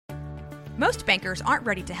Most bankers aren't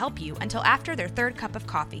ready to help you until after their third cup of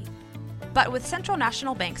coffee. But with Central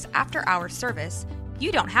National Bank's after-hours service,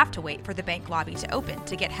 you don't have to wait for the bank lobby to open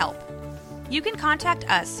to get help. You can contact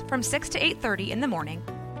us from 6 to 8:30 in the morning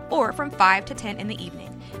or from 5 to 10 in the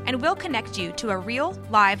evening, and we'll connect you to a real,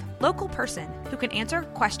 live, local person who can answer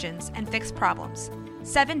questions and fix problems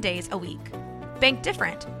 7 days a week. Bank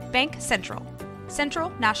different. Bank Central. Central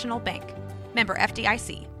National Bank. Member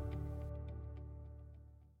FDIC.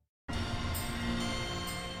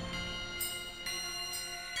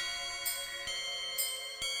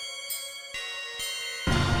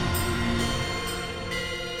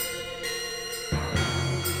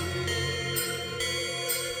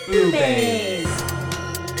 Boobies.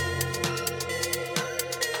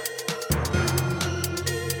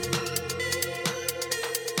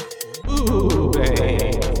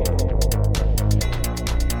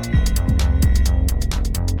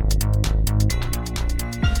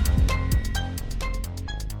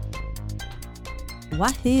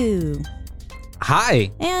 Wahoo!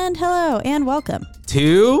 Hi. And hello and welcome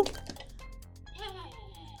To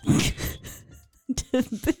to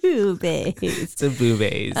Boobies. the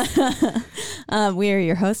Boobies. We are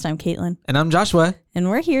your host. I'm Caitlin, And I'm Joshua. and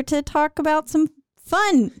we're here to talk about some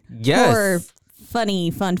fun. Yes. Or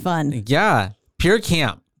fun. Yeah. Pure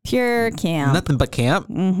camp. Pure camp. Nothing but camp.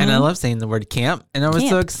 And I love saying the word camp. And I was so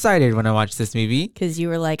Camp. excited when I watched this movie. Because you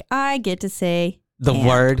were like, I get to say The camp.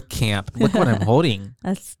 word camp. Look what I'm holding.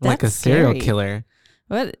 That's Like a serial scary. killer.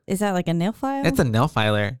 What is that? Like a nail file? It's a nail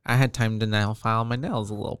filer. I had time to nail file my nails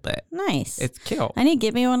a little bit. Nice. It's cute. I need to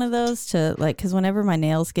get me one of those to because whenever my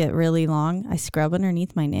nails get really long, I scrub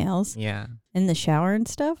underneath my nails Yeah. in the shower and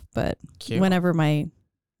stuff. But Cute. whenever I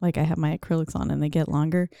have my acrylics on and they get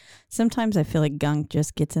longer, sometimes I feel like gunk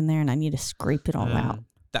just gets in there and I need to scrape it all out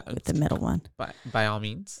with the middle one. By all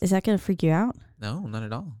means. Is that going to freak you out? No, not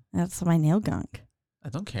at all. That's my nail gunk. I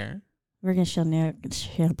don't care. We're going to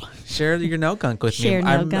Share your nail gunk with Share me.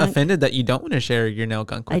 nail I'm gunk? offended that you don't want to share your nail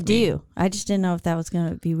gunk with I me. do. I just didn't know if that was going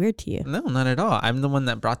to be weird to you. No, not at all. I'm the one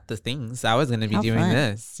that brought the things. I was going to be How doing fun.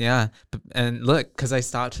 this. Yeah. And look, because I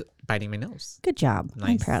stopped biting my nose. Good job. I'm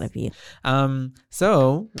Nice. proud of you.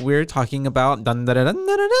 So we're talking about dun, dun, dun, dun, dun,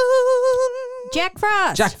 dun, dun. Jack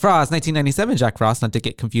Frost. Jack Frost, 1997 Jack Frost, not to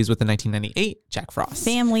get confused with the 1998 Jack Frost.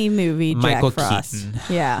 Family movie Michael Jack Frost. Keaton.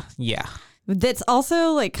 Yeah. Yeah. That's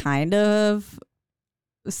also like kind of,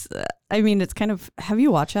 I mean, it's kind of, have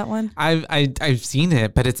you watched that one? I've seen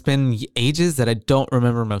it, but it's been ages that I don't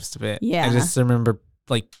remember most of it. Yeah. I just remember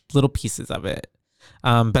like little pieces of it.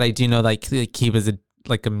 But I do know like he was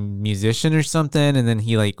a musician or something, and then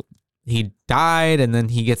he died, and then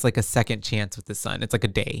he gets like a second chance with his son. It's like a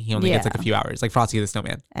day. He only gets like a few hours, like Frosty the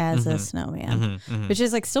Snowman. As a Mhm. snowman, Mhm. which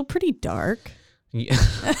is like still pretty dark. Yeah.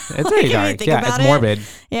 It's Like, very if you dark. think Yeah, about it's it. morbid.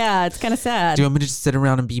 Yeah, it's kind of sad. Do you want me to just sit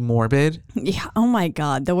around and be morbid Yeah. Oh my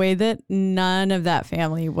God. The way that none of that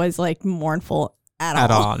family was like mournful at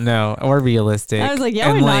at all? No, or realistic. I was like, yeah,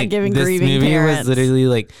 And, we're not giving this grieving movie parents. was literally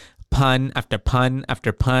like pun after pun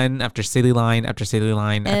after pun after silly line after silly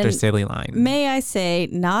line after And silly line. May I say,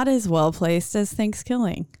 not as well placed as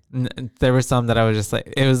Thanksgiving. There were some that I was just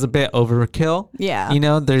like, it was a bit overkill. Yeah. You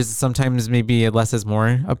know, there's sometimes maybe a less is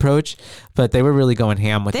more approach, but they were really going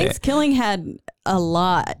ham with it. Thanksgiving had a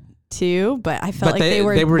lot too, but I felt But like they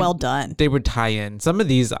were well done. They would tie in. Some of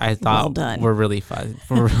these I thought done. were really fun.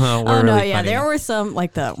 were Oh no, really yeah, funny. there were some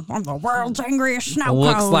like I'm the world's angriest snow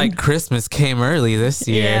Looks cone. like Christmas came early this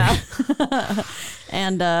year. Yeah.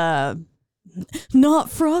 And not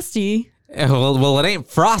Frosty. Well, it ain't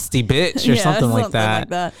Frosty, bitch, or Yeah, something like that.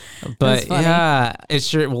 That But was funny. yeah, it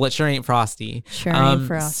sure ain't Frosty. Sure ain't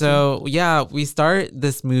Frosty. So yeah, we start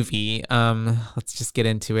this movie. Let's just get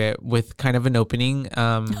into it with kind of an opening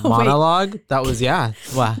monologue. That was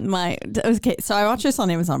wow. Okay, so I watched this on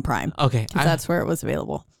Amazon Prime Okay, because that's where it was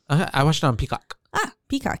available. I watched it on Peacock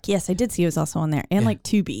Peacock. Yes, I did see it was also on there, and like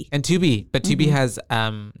Tubi. and Tubi, but Tubi Mm-hmm. has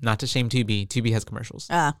not to shame Tubi has commercials,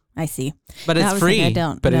 Ah, I see. but I it's was like, free. I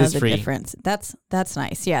don't but know it is the free. difference. That's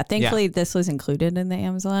nice. Yeah, thankfully this was included in the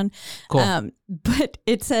Amazon. Cool. But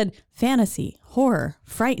it said fantasy, horror,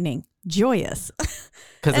 frightening, joyous.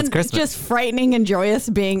 Because it's And Christmas. just frightening and joyous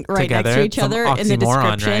being right Together, next to each some other in the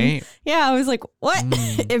oxymoron, description. right? Yeah, I was like, what?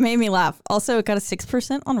 It made me laugh. Also, it got a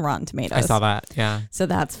 6% on Rotten Tomatoes. I saw that. Yeah. So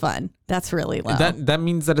that's fun. That's really low. That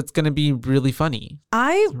means that it's going to be really funny,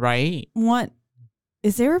 I right? want.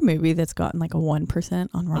 Is there a movie that's gotten like a 1%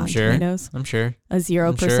 on Rotten sure. Tomatoes? I'm sure. A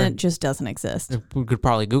 0% sure. just doesn't exist. We could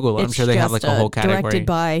probably Google it. I'm It's sure they have like just a whole category. Directed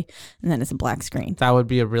by, and then it's a black screen. That would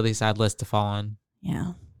be a really sad list to fall on.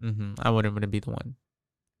 Yeah. I wouldn't want to be the one.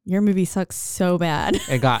 Your movie sucks so bad.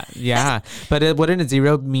 But wouldn't a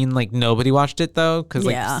 0 mean like nobody watched it though? Because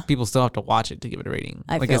like people still have to watch it to give it a rating.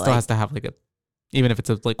 Like it still has to have like a, even if it's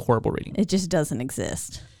a like horrible rating. It just doesn't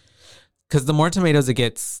exist. Because the more tomatoes it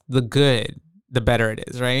gets, the the better it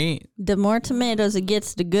is, right? The more tomatoes it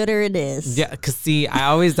gets, the gooder it is. Yeah, because see,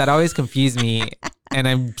 that always confused me. And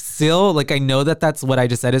I'm still, like, I know that that's what I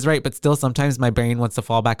just said is right, but still sometimes my brain wants to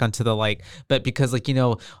fall back onto the, like, but because, like, you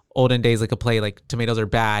know, olden days, like a play, like, tomatoes are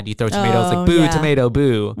bad. You throw tomatoes, like, boo, tomato,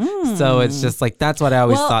 boo. So it's just, like, that's what I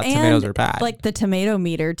always thought tomatoes are bad. Like, the tomato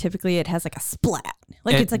meter, typically it has, like, a splat.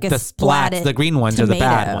 Like, it's like a splats. The green ones tomato. Are the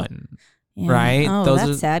bad one, right? Oh,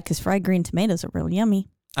 that's sad, because fried green tomatoes are real yummy.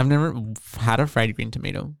 I've never had a fried green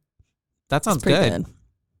tomato. That sounds good.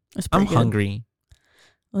 I'm hungry.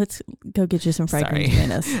 Let's go get you some fried green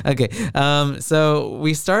tomatoes. Okay. So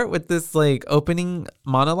we start with this like opening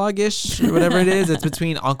monologue-ish or whatever it is. It's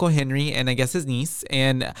between Uncle Henry and I guess his niece.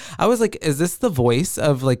 And I was like, is this the voice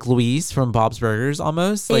of like Louise from Bob's Burgers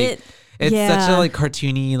almost? Like it's such a like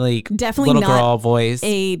cartoony, like definitely little girl voice.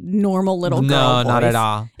 A normal little girl voice. No, not at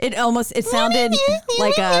all. It sounded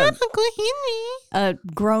like a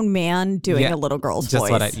grown man doing a little girl's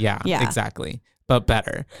voice. Yeah, exactly. But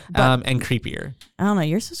better and creepier. I don't know.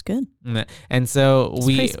 Yours was good. And so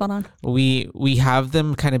pretty spot on. we have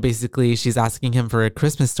them kind of basically, she's asking him for a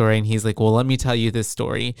Christmas story and he's like, well, let me tell you this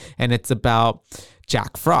story. And it's about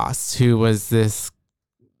Jack Frost, who was this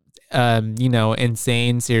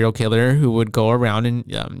insane serial killer who would go around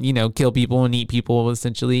and kill people and eat people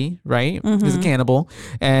essentially, right? He's a cannibal.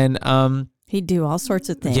 And he'd do all sorts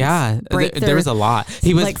of things. Yeah, there was a lot.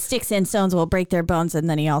 He was like sticks and stones will break their bones, and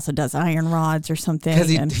then he also does iron rods or something. Because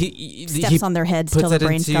he steps on their heads till the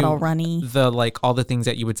brains got all runny. All the things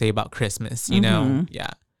that you would say about Christmas, you know,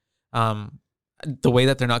 the way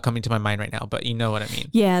that they're not coming to my mind right now, but you know what I mean.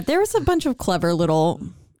 Yeah, there was a bunch of clever little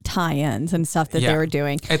tie-ins and stuff that they were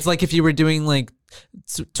doing. It's like if you were doing like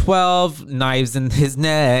 12 knives in his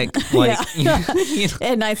neck, like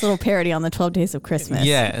a nice little parody on the 12 Days of Christmas.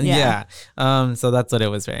 So that's what it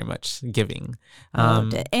was very much giving.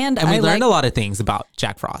 And we learned a lot of things about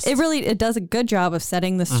Jack Frost. It does a good job of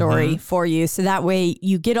setting the story for you, so that way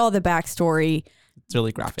you get all the backstory. It's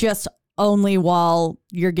really graphic. Just only while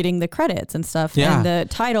you're getting the credits and stuff and the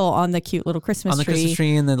title on the cute little Christmas tree. Christmas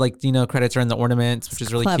tree, and then credits are in the ornaments, which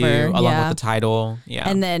is really cute, along with the title.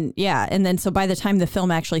 And then so by the time the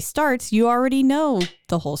film actually starts, you already know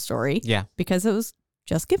the whole story. Yeah. Because it was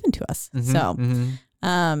just given to us.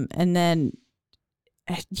 And then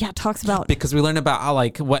it talks about, because we learned about how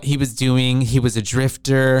like what he was doing. He was a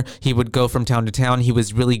drifter. He would go from town to town. He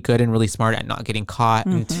was really good and really smart at not getting caught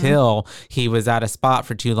until he was at a spot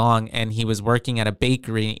for too long, and he was working at a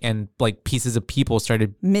bakery, and like pieces of people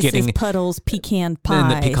started getting Puddle's pecan pies.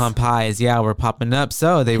 And the pecan pies, were popping up.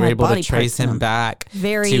 So they were able to trace him back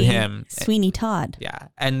to him. Sweeney Todd. Yeah.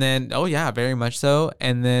 And then very much so.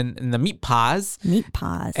 And then in the meat pies.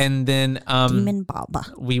 And then Demon Baba.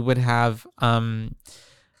 We would have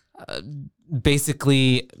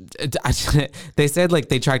basically they said like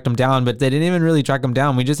they tracked him down, but they didn't even really track him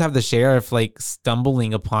down. We just have the sheriff like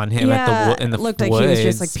stumbling upon him in the looked woods, like he was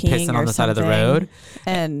just like pissing on the side of the road.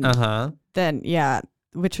 And then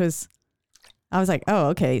which was, I was like, oh,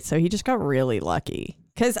 okay, so he just got really lucky.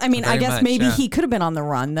 Because I mean, I guess maybe he could have been on the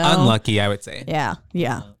run though. Unlucky, I would say. Yeah.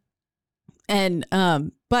 And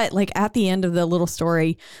but like at the end of the little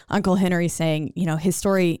story, Uncle Henry saying, his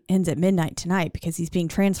story ends at midnight tonight because he's being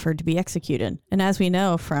transferred to be executed. And as we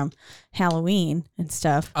know from Halloween and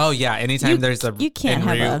stuff. Oh yeah, anytime there's you can't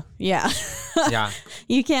have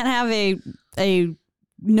you can't have a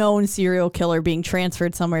known serial killer being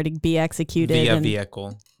transferred somewhere to be executed via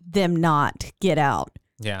vehicle. Them not get out.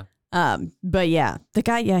 Yeah. But the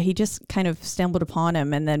guy, he just kind of stumbled upon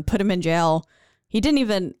him and then put him in jail. He didn't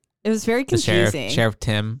even. It was very confusing. Sheriff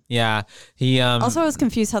Tim. Yeah. He also, I was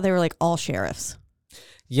confused how they were like all sheriffs.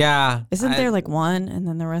 Yeah. Isn't there like one and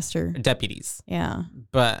then the rest are deputies? Yeah.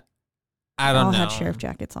 But I don't know. They all had sheriff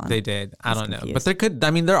jackets on. They did. I don't know. But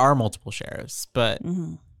there are multiple sheriffs, but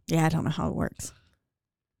I don't know how it works.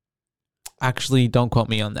 Actually, don't quote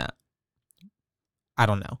me on that. I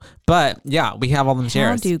don't know. But we have all them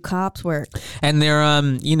sheriffs. How do cops work? And they're,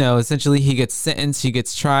 essentially he gets sentenced, he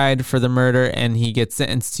gets tried for the murder, and he gets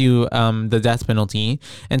sentenced to the death penalty.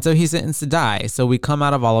 And so he's sentenced to die. So we come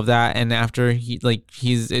out of all of that, and after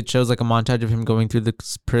it shows like a montage of him going through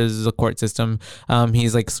the court system.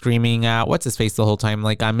 He's like screaming at what's his face the whole time,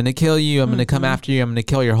 like, I'm gonna kill you, I'm gonna come after you, I'm gonna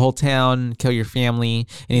kill your whole town, kill your family.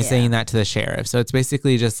 And he's saying that to the sheriff. So it's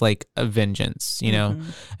basically just like a vengeance,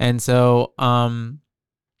 And so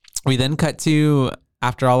we then cut to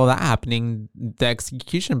after all of that happening, the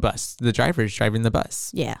execution bus, the driver's driving the bus.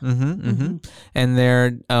 Yeah. And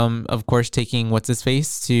they're, of course, taking what's his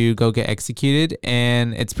face to go get executed.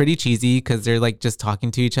 And it's pretty cheesy because they're like just talking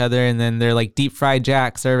to each other. And then they're like deep fried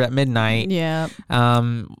Jack served at midnight. Yeah.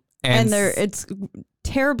 And it's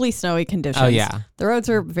terribly snowy conditions. Oh, yeah. The roads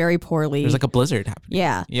are very poorly. There's like a blizzard happening.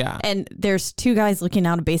 Yeah. Yeah. And there's two guys looking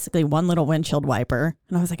out of basically one little windshield wiper.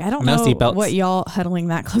 And I was like, I don't No know seatbelts. what y'all huddling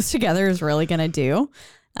that close together is really going to do.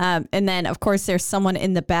 And then, of course, there's someone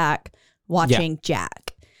in the back watching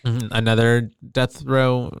Jack. Another death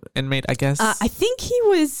row inmate, I guess. I think he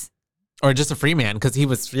was... Or just a free man because he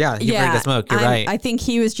was, he afraid to smoke. You're right. I think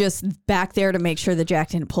he was just back there to make sure that Jack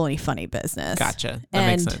didn't pull any funny business. Gotcha. That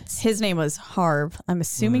makes And sense. his name was Harv. I'm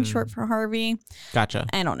assuming short for Harvey. Gotcha.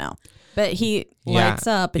 I don't know. But he lights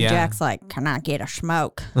up and Jack's like, can I get a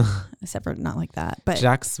smoke? Except for not like that. But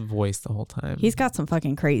Jack's voice the whole time. he's got some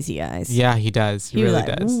fucking crazy eyes. Yeah, he does. He really was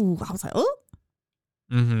like, does. Ooh. I was like, oh.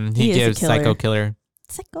 He is a gives killer. psycho killer.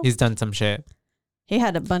 Psycho. He's done some shit. He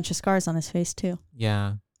had a bunch of scars on his face too.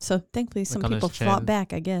 Yeah. So thankfully some Like on his people chin. fought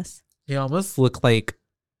back, I guess. He almost looked like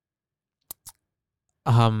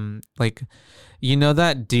you know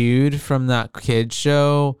that dude from that kid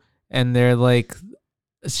show, and they're like,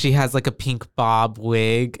 she has like a pink bob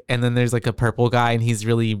wig, and then there's like a purple guy, and he's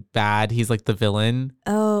really bad. He's like the villain.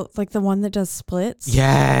 Oh, like the one that does splits?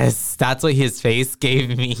 Yes, that's what his face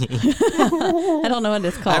gave me. I don't know what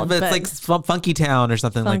it's called. But but it's like Funky Town or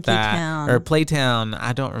something like Funky that, Town. or Playtown.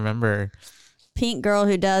 I don't remember. pink girl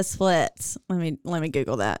who does splits. Let me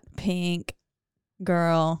Google that. Pink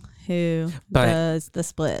girl who But does the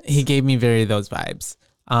splits. He gave me very those vibes.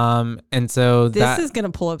 And so this is gonna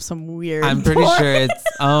pull up some weird. I'm pretty sure it's.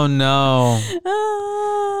 Oh no.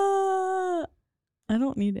 I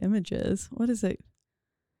don't need images. What is it?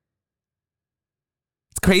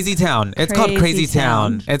 It's Crazy Town. It's called Crazy Crazy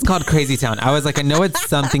Town. Town. It's called Crazy Town. I was like, I know it's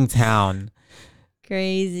something town.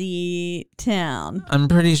 Crazy Town. I'm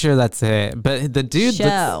pretty sure that's it. But the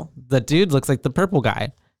dude looks like the purple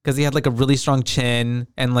guy because he had like a really strong chin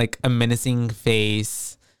and like a menacing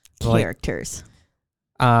face. Characters.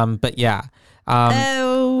 But yeah.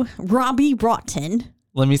 Robbie Rotten.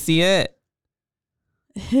 Let me see it.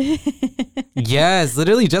 Yes,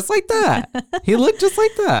 literally just like that. He looked just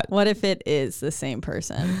like that. What if it is the same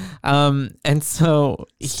person? And so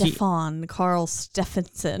Stefan Carl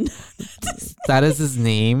Stephenson. that is his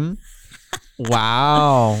name.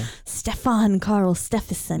 Wow. Stefan Carl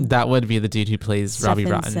Stephenson. That would be the dude who plays Robbie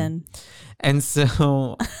Rotten. And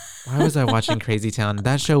so why was I watching Crazy Town?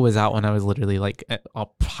 That show was out when I was literally like at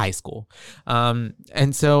high school.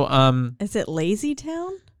 And so Is it Lazy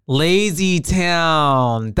Town? Lazy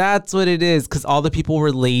Town. That's what it is. Because all the people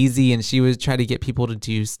were lazy and she would try to get people to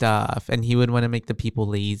do stuff. And he would want to make the people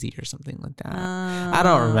lazy or something like that. I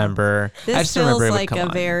don't remember. This I just feels remember it would like come a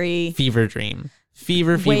on. very Fever dream.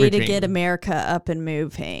 Fever way dream. to get America up and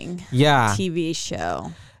moving. Yeah. TV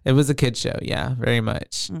show. It was a kid show. Yeah, very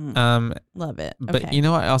much. Love it. But Okay. you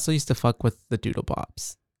know what? I also used to fuck with the Doodle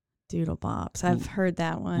Bops. Doodle Bops. I've heard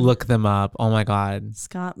that one. Look them up. Oh my God.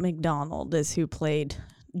 Scott McDonald is who played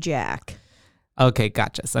Jack. Okay,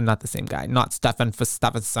 gotcha. So not the same guy. Not Stefan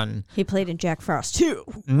Stephenson. He played in Jack Frost 2.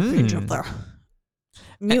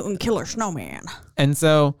 Mutant Killer Snowman. And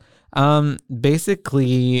so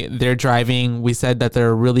basically they're driving. We said that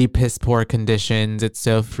they're really piss poor conditions. It's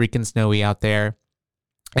so freaking snowy out there.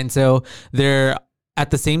 And so they're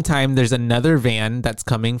at the same time, there's another van that's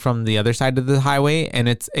coming from the other side of the highway, and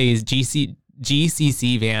it's a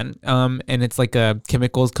GCC van. And it's like a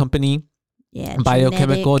chemicals company. Yeah.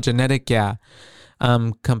 Biochemical genetic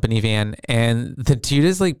company van, and the dude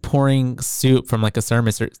is like pouring soup from like a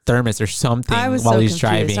thermos or something I was while so he's confused.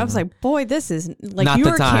 driving. I was like, boy, this is like Not you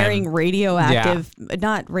the were time. carrying radioactive,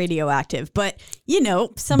 not radioactive, but you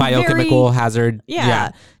know, some biochemical very, hazard.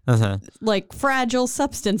 Yeah. Uh-huh. like fragile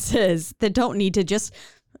substances that don't need to just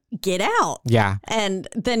get out. Yeah. And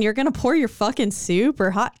then you're going to pour your fucking soup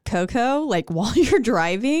or hot cocoa like while you're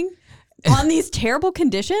driving on these terrible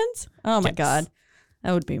conditions. Oh my Yes. God.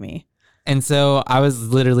 That would be me. And so I was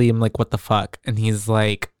literally, I'm like, what the fuck? And he's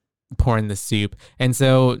like pouring the soup. And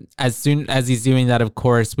so as soon as he's doing that, of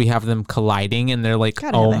course, we have them colliding, and they're like,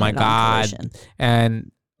 Gotta oh have a my head-on God. collision.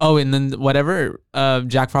 And then whatever,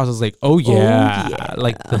 Jack Frost was like, oh yeah. yeah.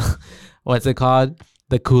 Like the, what's it called?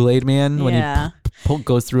 The Kool-Aid Man when he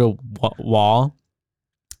goes through a wall.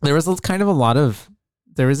 There was kind of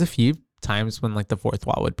there was a few times when like the fourth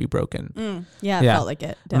wall would be broken. Yeah, it felt like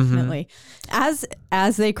it. Definitely. As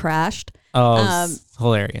they crashed, It's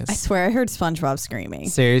hilarious. I swear I heard SpongeBob screaming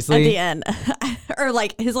Seriously? at the end. Or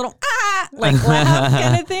like his little like laugh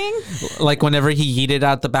kind of thing. Like whenever he yeeted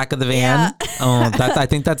out the back of the van. Yeah. Oh, I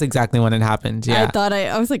think that's exactly when it happened. Yeah. I thought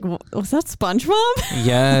I was like, was that SpongeBob?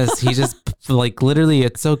 Yes, he just like literally,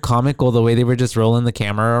 it's so comical the way they were just rolling the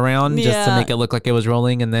camera around just to Yeah. make it look like it was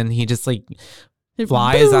rolling, and then he just like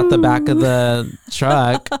flies out the back of the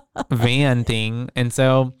truck van thing. And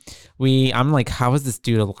so I'm like, how is this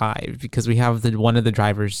dude alive? Because we have one of the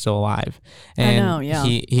drivers still alive, and I know, yeah.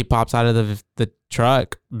 he pops out of the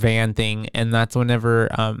truck van thing, and that's whenever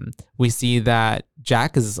we see that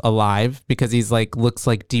Jack is alive, because he's like, looks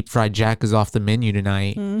like deep fried Jack is off the menu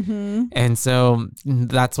tonight. Mm-hmm. And so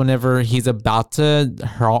that's whenever he's about to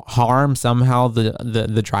harm somehow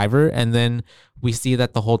the driver, and then we see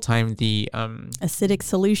that the whole time the Acidic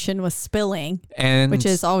solution was spilling, and which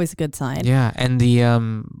is always a good sign. yeah, and the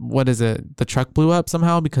what is it? The truck blew up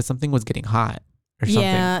somehow because something was getting hot or something.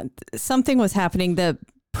 Yeah, something was happening. The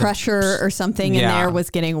pressure or something in Yeah. there was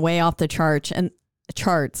getting way off the charts,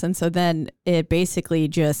 and so then it basically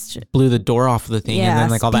just, Blew the door off of the thing, and Yeah, then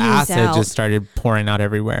like all the spews acid out. just started pouring out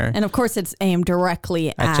everywhere. and of course it's aimed directly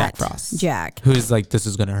at Jack Frost. Jack. Who's like, this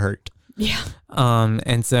is gonna hurt. Yeah.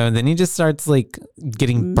 And so then he just starts like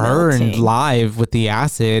getting burned Melting. live with the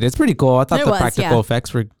acid. It's pretty cool. I thought It the was, practical yeah.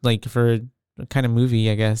 effects were like, for a kind of movie,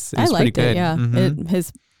 I guess. I was liked pretty it. good. Yeah.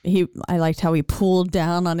 Mhm. I liked how he pulled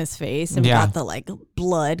down on his face and we Yeah. got the like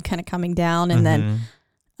blood kind of coming down, and then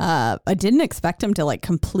I didn't expect him to like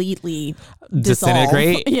completely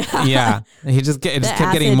Disintegrate. dissolve. Yeah. He just kept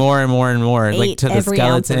getting acid more and more and more, like ate to the every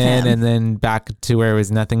ounce of skeleton, him. and then back to where it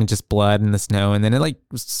was nothing, just blood in the snow, and then it like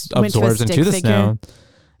Went to a absorbs into stick the figure. snow.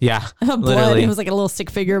 Yeah. blood. Literally It was like a little stick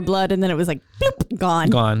figure of blood, and then it was like bloop, gone.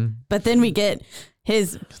 gone. But then we get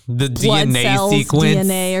his The blood DNA cells, sequence.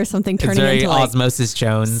 DNA or something It's turning very into like Osmosis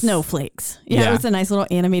Jones. snowflakes. Yeah, Yeah. it was a nice little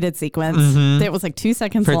animated sequence. Mhm. It was like 2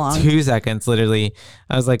 seconds For long. 2 seconds, literally.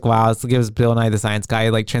 I was like, wow, this gives Bill Nye the Science Guy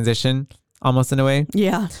like transition almost in a way.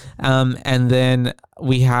 Yeah, And then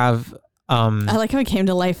we have I like how he came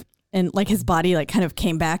to life and like his body like kind of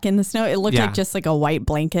came back in the snow. It looked Yeah. like just like a white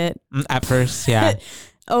blanket at first, yeah.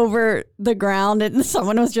 over the ground, and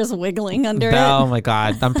someone was just wiggling under Oh it. my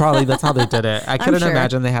god, that's how they did it. I couldn't sure.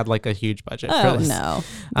 imagine they had like a huge budget Oh for this. no!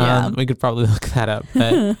 Yeah. We could probably look that up,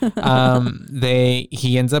 but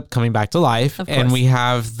he ends up coming back to life, Of and course. we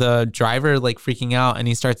have the driver like freaking out, and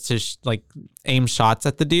he starts to like aim shots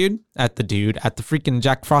at the freaking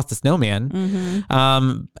Jack Frost the snowman.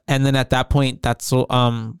 Mm-hmm. And then at that point, that's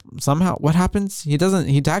somehow what happens? He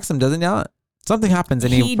attacks him, doesn't he? Something happens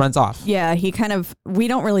and he He- runs off. Yeah, he kind of, we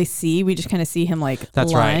don't really see, we just kind of see him like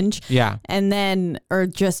That's lunge. right. Yeah, And then, or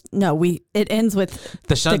just, no, it ends with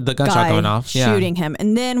the gunshot guy going off. Yeah. shooting him.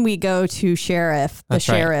 And then we go to That's right.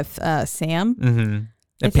 Sheriff, Sam. Mm-hmm.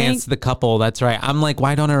 I It pans think- to the couple. That's right. I'm like,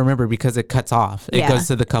 why don't I remember? Because it cuts off. It Yeah. goes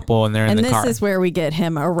to the couple and they're in And the this car. is where we get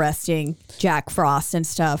him arresting Jack Frost and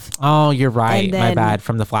stuff. Oh, you're right. And My then- bad.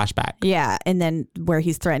 From the flashback. Yeah. And then where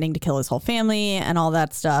he's threatening to kill his whole family and all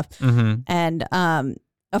that stuff. Mm-hmm. And,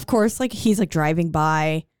 of course, like he's like driving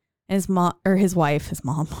by, and his mom,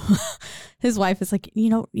 his wife is like, you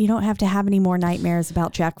don't have to have any more nightmares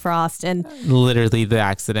about Jack Frost. And Literally the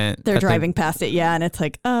accident. they're at the- driving past it. Yeah. And it's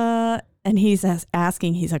like, and he's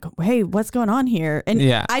asking, he's like, hey, what's going on here? And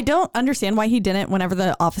Yeah. I don't understand why he didn't, whenever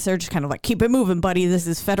the officer just kind of like, keep it moving, buddy. This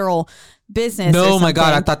is federal business. No, or my God.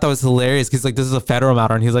 I something. thought that was hilarious because like this is a federal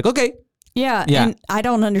matter, and he's like, okay, Yeah. Yeah. And I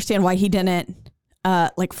don't understand why he didn't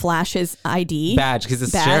like flash his ID. badge because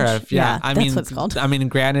it's Badge? sheriff. Yeah, Yeah, I that's mean, what it's called. I mean,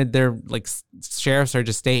 granted, they're like sheriffs are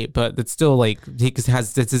just state, but it's still like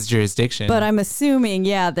it's his jurisdiction. But I'm assuming,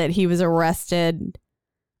 yeah, that he was arrested.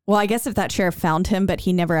 Well, I guess if that sheriff found him, but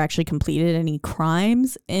he never actually completed any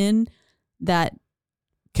crimes in that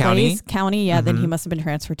county, county, yeah, then he Mhm. must have been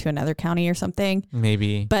transferred to another county or something.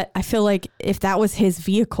 maybe. But I feel like if that was his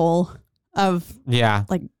vehicle of Yeah,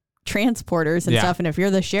 transporters and Yeah. stuff, and if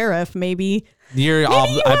you're the sheriff, maybe you're. you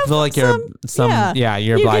I have feel like you're some. yeah, Yeah,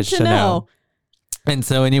 you're you get obliged to know. And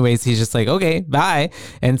so, anyways, he's just like, okay, bye.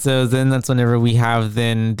 And so then that's whenever we have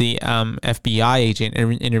then the FBI agent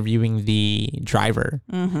interviewing the driver,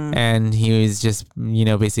 Mhm. and he was just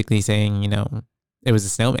basically saying it was a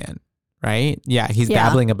snowman, right? Yeah, he's Yeah.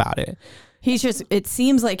 babbling about it. He's just, it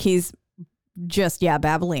seems like he's just,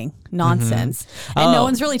 babbling nonsense. And no Oh.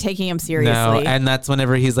 one's really taking him seriously. No, and that's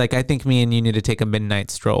whenever he's like, I think me and you need to take a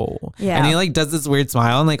midnight stroll. Yeah. And he like does this weird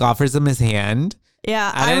smile and like offers him his hand.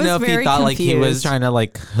 Yeah, I didn't know if he thought like he was trying to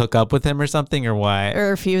like hook up with him or something or what.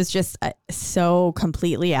 Or if he was just so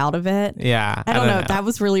completely out of it. Yeah. I don't know. That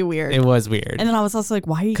was really weird. It was weird. And then I was also like,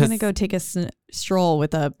 why are you going to go take a stroll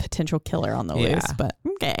with a potential killer on the loose? But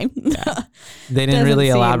okay. Yeah. They didn't really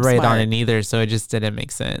elaborate on it either. So it just didn't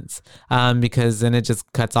make sense. Because then it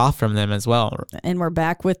just cuts off from them as well. And we're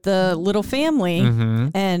back with the little family. Mm-hmm.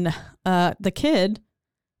 And the kid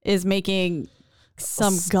is making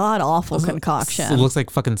some god awful concoction. It looks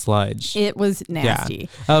like fucking sludge. It was nasty.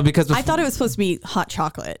 Yeah. Because I thought it was supposed to be hot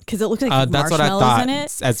chocolate because it looked like that's what I marshmallows thought in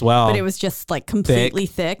it as well. But it was just like completely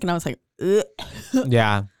thick and I was like, ugh.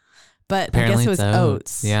 Yeah. But apparently I guess it was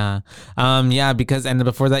oats. Yeah. Yeah, because and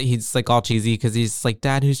before that he's like all cheesy because he's like,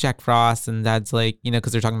 Dad, who's Jack Frost? And Dad's like, you know,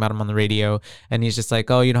 because they're talking about him on the radio and he's just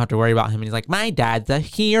like, oh, you don't have to worry about him. And he's like, my dad's a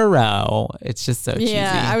hero. It's just so cheesy.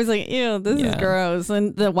 Yeah, I was like, ew, this is gross.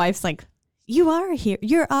 And the wife's like, you are a hero.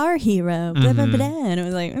 You're our hero. Blah, blah, blah. And it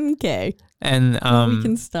was like, okay. And we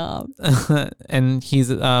can stop. And he's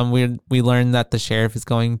we learned that the sheriff is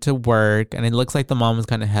going to work, and it looks like the mom was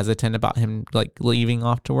kind of hesitant about him like leaving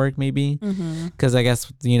off to work, maybe because I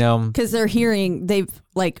guess because they're hearing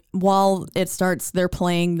while it starts, they're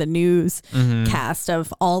playing the news cast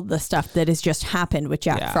of all the stuff that has just happened with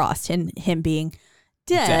Jack Frost and him being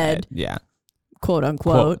dead. Yeah, quote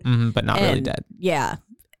unquote, but not really dead. Yeah.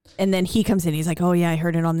 And then he comes in, he's like, oh yeah, I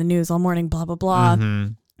heard it on the news all morning, blah, blah, blah,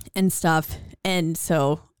 and stuff. And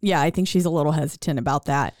so, yeah, I think she's a little hesitant about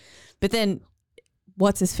that. But then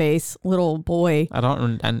what's his face, little boy, I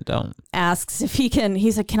don't asks if he can,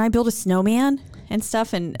 he's like, can I build a snowman and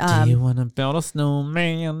stuff? And do you want to build a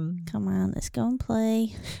snowman? Come on, let's go and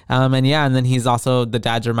play. And then he's also, the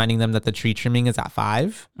dad's reminding them that the tree trimming is at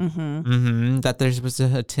 5 that they're supposed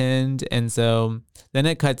to attend. And so then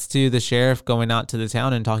it cuts to the sheriff going out to the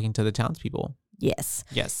town and talking to the townspeople. Yes.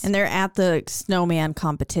 And they're at the snowman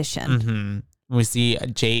competition. We see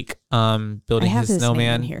Jake building his snowman.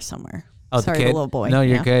 Name in here somewhere. Oh, sorry, the little boy. No,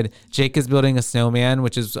 you're good. Jake is building a snowman,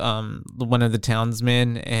 which is one of the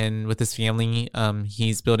townsmen, and with his family,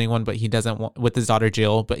 he's building one, but he doesn't want, with his daughter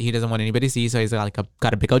Jill, but he doesn't want anybody to see, so he's got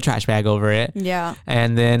a big old trash bag over it. Yeah.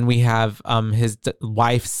 And then we have his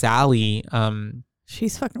wife Sally.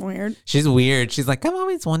 She's fucking weird. She's weird. She's like, I've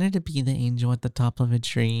always wanted to be the angel at the top of a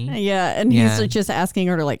tree. Yeah, and he's just asking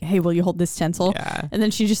her to like, hey, will you hold this stencil? Yeah. And then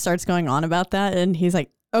she just starts going on about that, and he's like,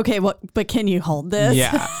 okay, but can you hold this?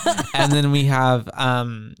 Yeah. And then we have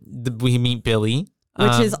we meet Billy,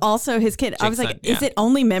 which is also his kid. I was like, is it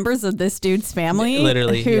only members of this dude's family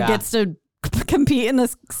literally who gets to compete in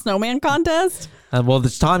this snowman contest? Well,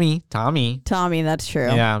 there's Tommy, that's true.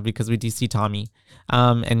 Yeah, because we do see Tommy,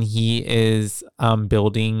 and he is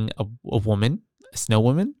building a woman, a snow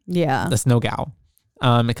woman. Yeah, a snow gal,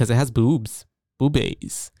 because it has boobies.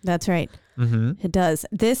 That's right. It does.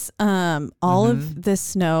 This all of this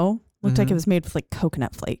snow looked like it was made with like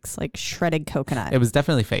coconut flakes, like shredded coconut. It was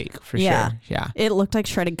definitely fake for sure. Yeah, it looked like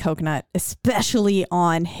shredded coconut, especially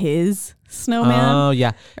on his snowman. Oh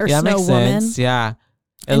yeah, or snow makes woman. Sense. Yeah,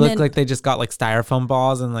 it looked like they just got like styrofoam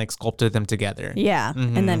balls and like sculpted them together. Yeah,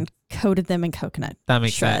 and then coated them in coconut. That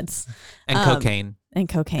makes shreds. Sense. And cocaine.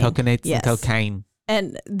 Coconuts and cocaine.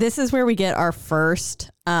 And this is where we get our first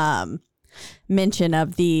mention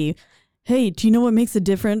of the, hey, do you know what makes a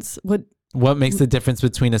difference? What makes the difference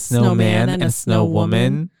between a snowman and a snow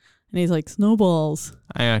woman? And he's like, snowballs.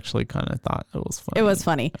 I actually kind of thought it was funny. It was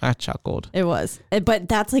funny. I chuckled. It was. But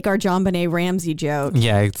that's like our JonBenet Ramsey joke.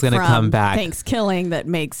 Yeah, it's going to come back. Thanksgiving that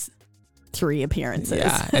makes 3 appearances.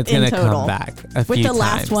 Yeah, it's going to come back a few times. With the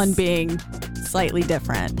last one being slightly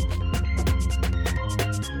different.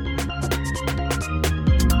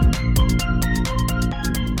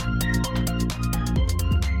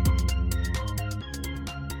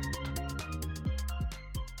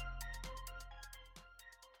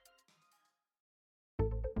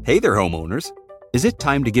 Hey there, homeowners. Is it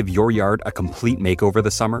time to give your yard a complete makeover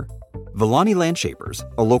this summer? Villani Landshapers,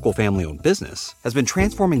 a local family-owned business, has been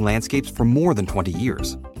transforming landscapes for more than 20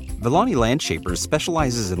 years. Villani Landshapers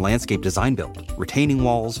specializes in landscape design build, retaining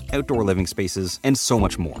walls, outdoor living spaces, and so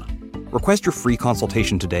much more. Request your free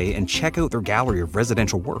consultation today and check out their gallery of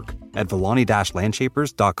residential work at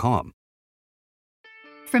villani-landshapers.com.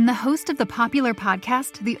 From the host of the popular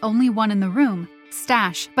podcast, The Only One in the Room,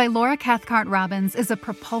 Stash by Laura Cathcart Robbins is a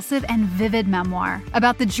propulsive and vivid memoir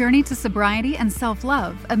about the journey to sobriety and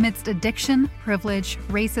self-love amidst addiction, privilege,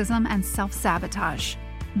 racism, and self-sabotage.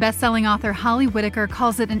 Best-selling author Holly Whitaker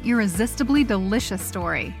calls it an irresistibly delicious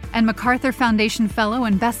story, and MacArthur Foundation fellow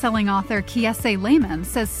and best-selling author Kiese Lehman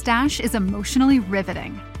says Stash is emotionally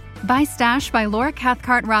riveting. Buy Stash by Laura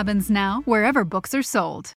Cathcart Robbins now, wherever books are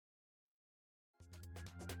sold.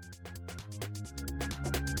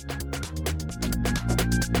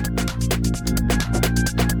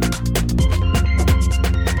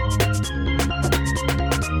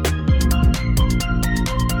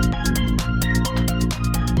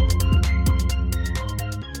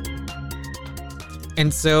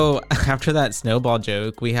 And so after that snowball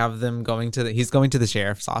joke, we have them he's going to the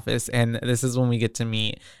sheriff's office, and this is when we get to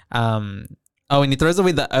meet and he throws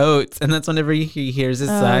away the oats, and that's whenever he hears his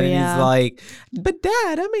son, and he's like, "But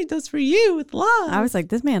Dad, I made those for you with love." I was like,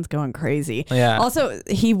 this man's going crazy. Yeah. Also,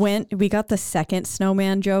 we got the second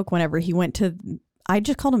snowman joke whenever he went to, I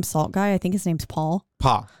just called him Salt Guy. I think his name's Paul.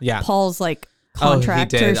 Paul, yeah. Paul's like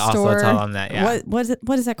contractor he did store. also tell him that, yeah.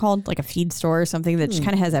 What is that called? Like a feed store or something that just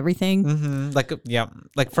kind of has everything. Mm-hmm.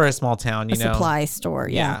 Like for a small town, you know. Supply store,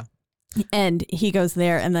 yeah. And he goes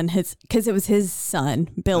there, and then because it was his son,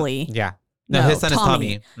 Billy. Yeah. No, his son is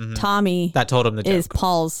Tommy. Mm-hmm. Tommy that told him the joke. Is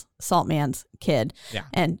Paul's Saltman's kid. Yeah.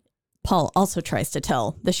 And Paul also tries to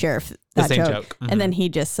tell the sheriff that the same joke. Mm-hmm. And then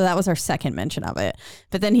so that was our second mention of it.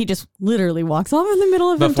 But then he just literally walks off in the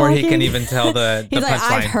middle of before him he can even tell the He's like,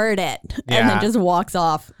 punchline. I've heard it. Yeah. And then just walks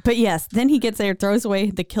off. But yes, then he gets there, throws away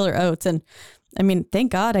the killer oats. And I mean,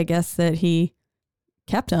 thank God, I guess, that he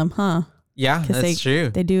kept them, huh? Yeah, that's true.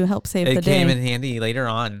 They do help save the day. It came in handy later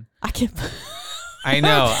on. I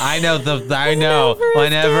know.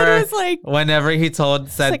 Whenever he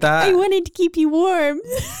said that, I wanted to keep you warm.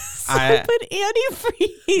 So I put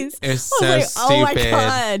antifreeze. It was so stupid. Oh my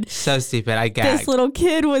God. So stupid. I gagged. This little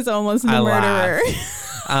kid was almost the murderer.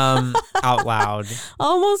 Out loud.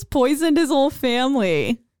 Almost poisoned his whole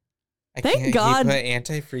family. Thank God. He put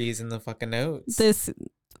antifreeze in the fucking notes. This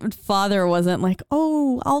father wasn't like,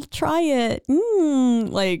 oh, I'll try it.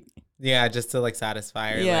 Yeah, just to like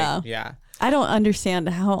satisfy her. Yeah. Yeah. I don't understand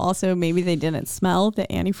how also maybe they didn't smell the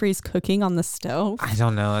antifreeze cooking on the stove. I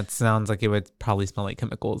don't know. It sounds like it would probably smell like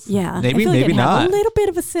chemicals. Yeah. Maybe it not. Had a little bit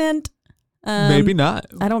of a scent. Maybe not.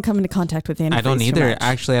 I don't come into contact with antifreeze. I don't either. Much.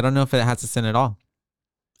 Actually, I don't know if it has a scent at all.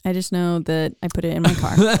 I just know that I put it in my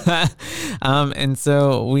car. And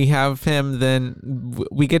so we have him, then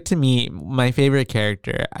we get to meet my favorite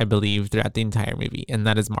character, I believe, throughout the entire movie, and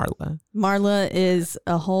that is Marla. Marla is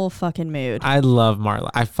a whole fucking mood. I love Marla.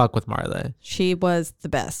 I fuck with Marla. She was the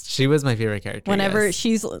best. She was my favorite character. Whenever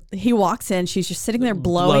he walks in, she's just sitting there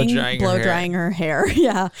blow drying her hair.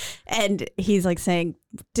 Yeah. And he's like saying,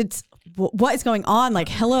 what is going on? Like,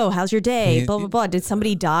 hello, how's your day? Blah, blah, blah. Did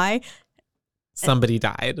somebody die? Somebody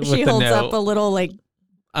died. She holds up a little like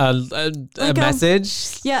a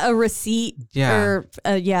message. A receipt. Yeah. Or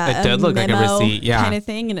it did look like a receipt. Yeah. Kind of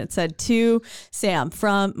thing. And it said, to Sam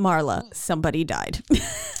from Marla, somebody died.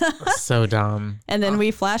 So dumb. And then we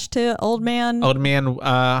flashed to Old Man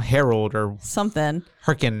Harold or something.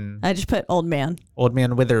 Herkin. I just put Old Man. Old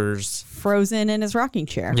Man Withers. Frozen in his rocking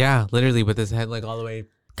chair. Yeah, literally with his head like all the way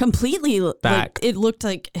completely back. It looked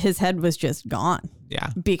like his head was just gone. Yeah.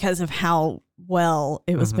 Because of how well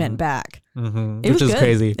it was bent back. Mm-hmm. Which is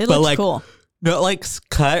crazy. It looked cool. Not like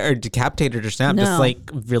cut or decapitated or snapped, just like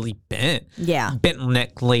really bent. Yeah. Bent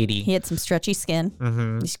neck lady. He had some stretchy skin.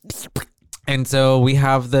 Mm-hmm. And so we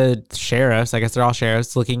have the sheriffs, I guess they're all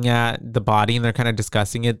sheriffs, looking at the body and they're kind of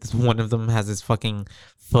discussing it. One of them has his fucking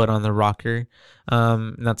foot on the rocker.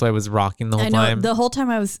 And that's why it was rocking the whole time. The whole time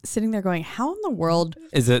I was sitting there going, how in the world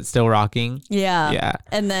is it still rocking? Yeah. Yeah.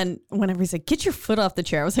 And then whenever he's like, get your foot off the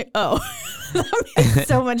chair, I was like, oh, that makes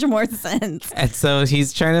so much more sense. And so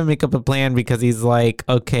he's trying to make up a plan because he's like,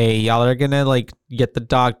 okay, y'all are gonna like get the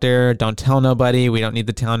doctor, don't tell nobody, we don't need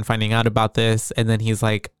the town finding out about this. And then he's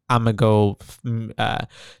like, I'm gonna go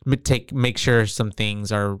make sure some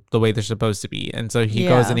things are the way they're supposed to be. And so he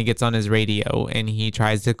goes and he gets on his radio and he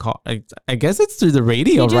tries to call. I guess it's through the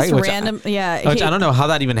radio, right? Which I don't know how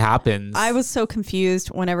that even happens. I was so confused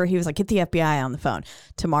whenever he was like, get the FBI on the phone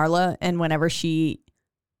to Marla. And whenever she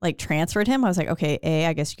like transferred him, I was like, okay,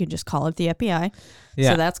 I guess you can just call it the FBI.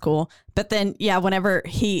 Yeah. So that's cool. But then, whenever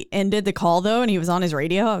he ended the call though, and he was on his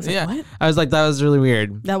radio, I was like, what? I was like, that was really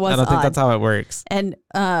weird. That was I don't think odd. that's how it works. And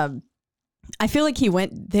I feel like he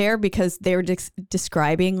went there because they were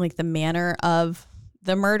describing like the manner of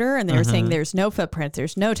the murder. And they were saying there's no footprints,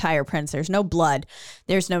 there's no tire prints, there's no blood,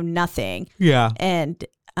 there's no nothing. Yeah. And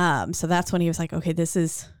so that's when he was like, okay, this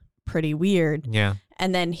is pretty weird. Yeah.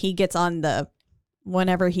 And then he gets on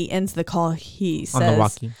whenever he ends the call, he says, on the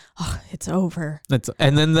walkie. Oh, it's over.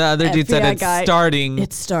 And then the other dude said it's starting.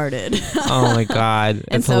 It started. Oh my God.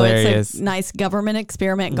 And it's so hilarious. It's a nice government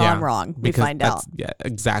experiment gone wrong. We find out. Yeah,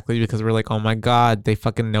 exactly. Because we're like, oh my God, they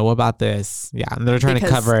fucking know about this. Yeah. And they're trying to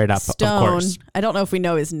cover it up, Stone, of course. I don't know if we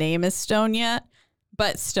know his name is Stone yet,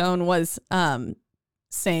 but Stone was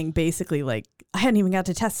saying basically like, I hadn't even got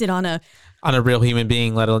to test it on a on a real human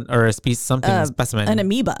being, let alone, or a specimen. An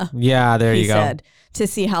amoeba. Yeah, there He you go. said, to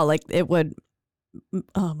see how like it would.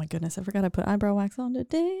 Oh my goodness, I forgot I put eyebrow wax on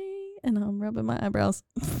today, and I'm rubbing my eyebrows.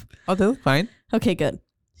 Oh, they look fine. Okay, good.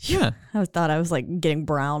 Yeah. I thought I was like getting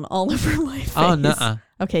brown all over my face. Oh, nuh-uh.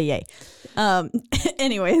 Okay, yay.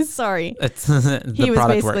 Anyways, sorry. It's He was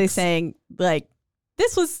basically saying like,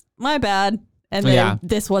 this was my bad, and then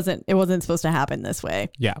it wasn't supposed to happen this way.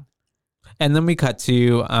 Yeah. And then we cut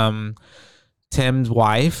to Tim's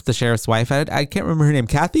wife, the sheriff's wife. I can't remember her name.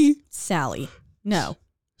 Kathy? Sally. No.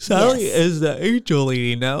 Sally Yes. is the angel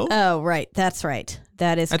lady, no? Oh, right. That's right.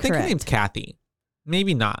 That is correct. I think her name's Kathy.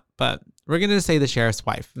 Maybe not, but we're going to say the sheriff's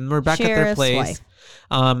wife. And we're back at their Sheriff's place.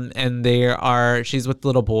 wife. And she's with the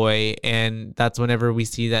little boy. And that's whenever we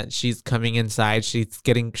see that she's coming inside. She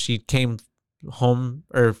came home,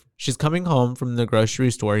 or she's coming home from the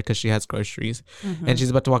grocery store because she has groceries. Mm-hmm. And she's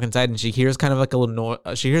about to walk inside, and she hears kind of like a little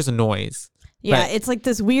noise. She hears a noise. Yeah, but- it's like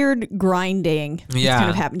this weird grinding. Yeah. It kind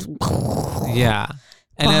of happens. Yeah.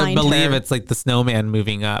 And I Behind believe her. it's like the snowman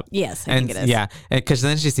moving up. Yes, I and think it is. yeah, because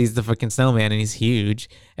then she sees the fucking snowman and he's huge.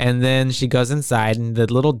 And then she goes inside and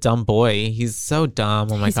the little dumb boy, he's so dumb.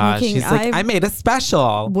 Oh my He's gosh. making- He's like, I made a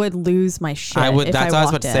special. Would lose my shit. I would. if That's what I was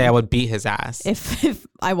about walked to say. in. I would beat his ass. If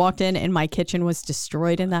I walked in and my kitchen was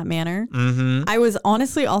destroyed in that manner. Mm-hmm. I was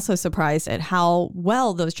honestly also surprised at how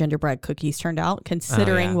well those gingerbread cookies turned out,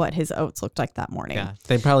 considering what his oats looked like that morning. Yeah,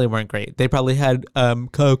 they probably weren't great. They probably had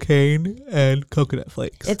cocaine and coconut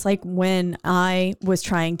flakes. It's like when I was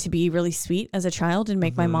trying to be really sweet as a child and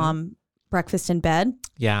make my mom breakfast in bed,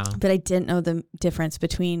 yeah. but I didn't know the difference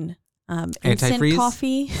between instant Antifreeze?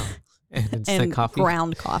 coffee And, and coffee.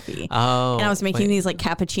 ground coffee. Oh. And I was making these like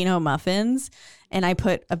cappuccino muffins, and I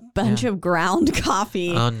put a bunch of ground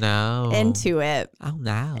coffee Oh no. into it. Oh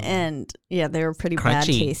no. And yeah, they were pretty bad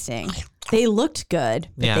Crunchy. tasting. They looked good,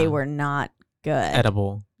 but Yeah. they were not good.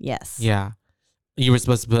 Edible. Yes. Yeah. You were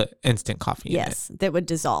supposed to put instant coffee in it. Yes, that would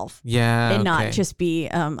dissolve Yeah. and not okay. just be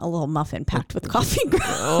a little muffin packed with coffee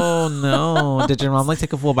grounds. Oh no! Did your mom like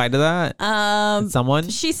take a full bite of that? Someone?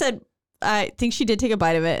 She said, I think she did take a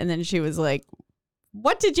bite of it, and then she was like,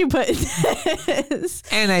 "What did you put in this?"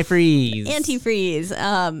 Antifreeze.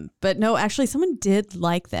 Antifreeze. But no, actually, someone did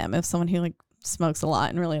like them. If someone who like smokes a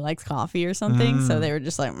lot and really likes coffee or something, so they were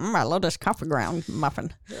just like, "I love this coffee ground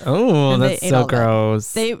muffin." Oh, And they that's ate so all that.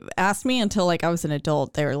 gross. They asked me until like I was an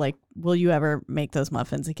adult. They were like, "Will you ever make those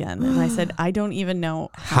muffins again?" And I said, "I don't even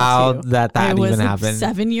know How to. that I was even happened.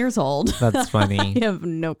 7 years old. That's funny. I have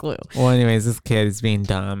no clue. Well, anyways, this kid is being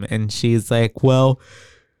dumb, and she's like, "Well,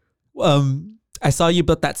 I saw you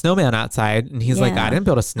built that snowman outside," and he's like, Yeah. "I didn't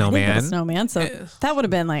build a I snowman." didn't build a snowman, so that would have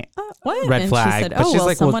been like, what? Red and flag. she said, But "Oh she's well,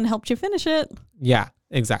 like, well- someone helped you finish it." Yeah,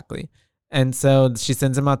 exactly. And so she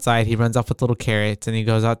sends him outside. He runs off with little carrots, and he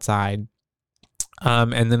goes outside.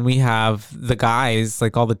 And then we have the guys,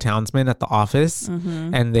 like all the townsmen at the office,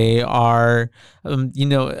 Mm-hmm. and they are,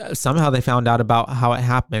 somehow they found out about how it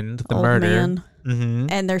happened, the Old murder. man. Mm-hmm.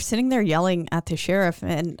 And they're sitting there yelling at the sheriff.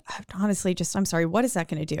 And honestly, I'm sorry, what is that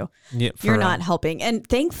going to do? Yeah, You're not helping. And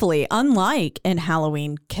thankfully, unlike in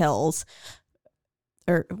Halloween Kills,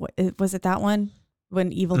 or was it that one?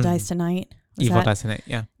 When Evil Dies Tonight? Was Evil that- Dies Tonight.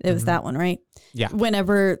 Yeah, It was that one, right? Yeah.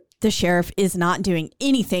 Whenever the sheriff is not doing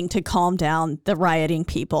anything to calm down the rioting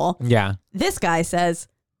people, yeah. this guy says,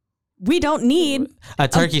 we don't need A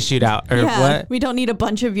turkey shootout or what? we don't need a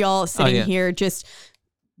bunch of y'all sitting yeah. here just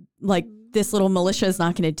like this little militia is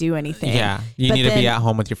not going to do anything. Yeah, you But need to be then at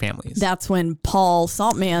home with your families. That's when Paul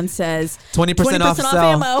Saltman says 20% off sale.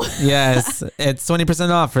 ammo. Yes, it's 20%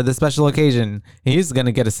 off for the special occasion. He's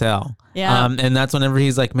gonna get a sale. Yeah. And that's whenever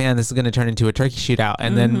he's like, "Man, this is gonna turn into a turkey shootout."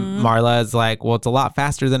 And then Marla is like, "Well, it's a lot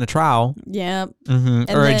faster than a trial, Yeah. or then-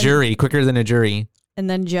 a jury, quicker than a jury." And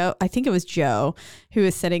then Joe, I think it was Joe, who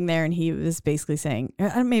was sitting there and he was basically saying,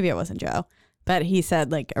 maybe it wasn't Joe, but he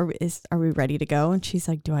said like, are we ready to go? And she's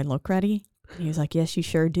like, do I look ready? And he was like, yes, you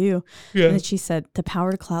sure do. Yeah. And then she said, the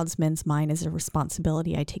power to clouds men's mind is a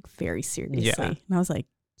responsibility I take very seriously. Yeah. And I was like,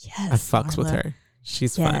 yes, I fucks with Marla. her.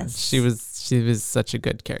 She's fun. Yes. She was such a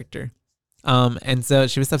good character. And so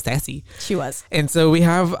she was so sassy. She was. And so we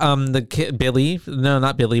have the kid Billy. No,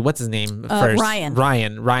 not Billy. What's his name first? Ryan.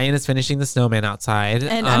 Ryan is finishing the snowman outside.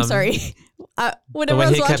 And I'm sorry, The whenever way I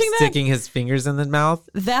was he kept watching that, sticking his fingers in the mouth.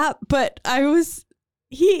 but is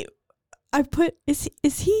he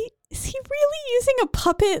really using a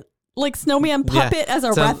puppet, like snowman puppet as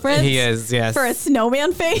a So reference? He is, yes. For a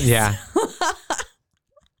snowman face? Yeah.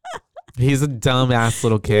 He's a dumbass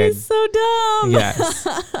little kid. He's so dumb. Yes.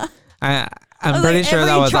 I'm was pretty like, sure that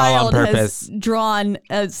every was all on child purpose. has drawn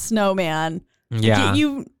a snowman. Yeah.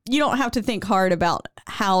 You don't have to think hard about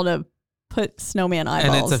how to put snowman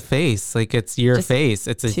eyeballs. And it's a face. Like it's your Just face.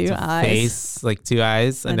 It's a two eyes. face, like 2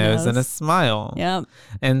 eyes, a nose, and a smile. Yep.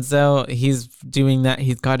 And so he's doing that.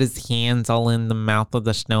 He's got his hands all in the mouth of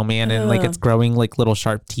the snowman, and like it's growing like little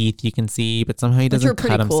sharp teeth you can see, but somehow he doesn't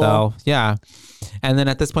cut himself. Yeah. And then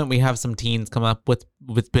at this point, we have some teens come up with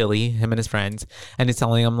Billy, him and his friends, and he's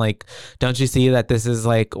telling them like, "Don't you see that this is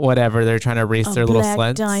like whatever? They're trying to race their little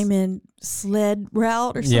sleds, diamond sled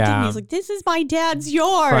route or something." Yeah. He's like, "This is my dad's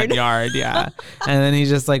yard." front yard." Yeah. And then he's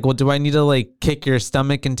just like, "Well, do I need to like kick your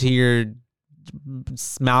stomach into your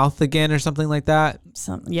mouth again or something like that?"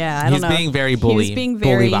 I don't know. He's being very bully. He was being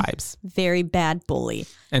very bully vibes. Very bad bully.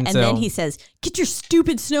 And so, then he says, "Get your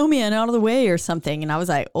stupid snowman out of the way," or something. And I was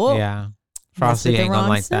like, "Oh, yeah, Frosty ain't gonna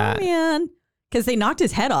like that." Because they knocked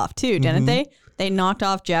his head off too, didn't they? They knocked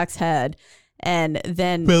off Jack's head, and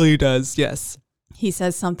then Billy does, yes. He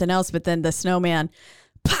says something else, but then the snowman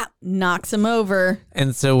pop knocks him over,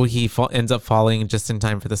 and so he ends up falling just in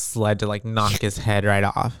time for the sled to like knock his head right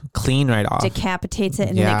off, clean right off, decapitates it,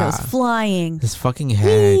 and then it goes flying. His fucking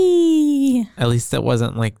head. Whee! At least it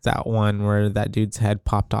wasn't like that one where that dude's head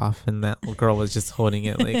popped off and that girl was just holding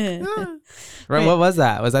it like. Right. What was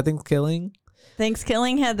that? Was that Thanksgiving?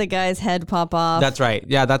 Thanksgiving had the guy's head pop off. That's right.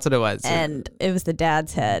 Yeah, that's what it was. And it was the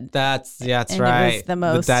dad's head. That's right. It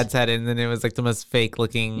was the dad's head, and then it was like the most fake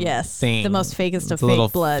looking thing. The most fakest of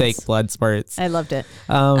fake bloods. Fake blood spurts. I loved it.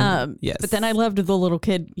 Yes. But then I loved the little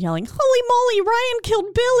kid yelling, "Holy moly, Ryan killed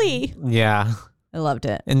Billy." Yeah. I loved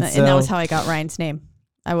it. And that was how I got Ryan's name.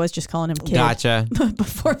 I was just calling him Kid. Gotcha.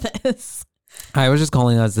 Before this. I was just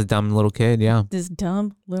calling us the dumb little kid, yeah. This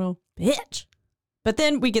dumb little bitch. But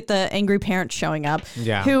then we get the angry parents showing up.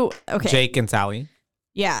 Yeah. Jake and Sally.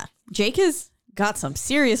 Yeah. Jake has got some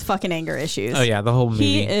serious fucking anger issues. Oh, yeah. The whole movie.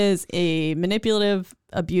 He is a manipulative,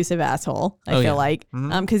 abusive asshole, I feel like.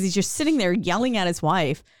 Because he's just sitting there yelling at his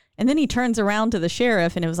wife. And then he turns around to the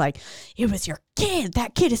sheriff and it was like, "It was your kid.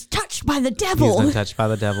 That kid is touched by the devil." He's been touched by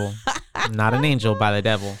the devil. Not an angel, by the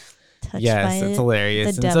devil. Yes, it's hilarious.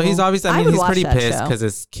 And devil. So he's obviously, he's pretty pissed because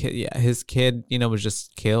his kid, was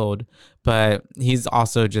just killed. But he's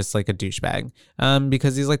also just like a douchebag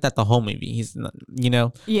because he's like that the whole movie. He's,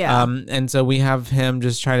 Yeah. And so we have him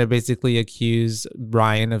just try to basically accuse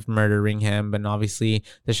Ryan of murdering him. But obviously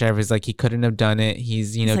the sheriff is like, he couldn't have done it.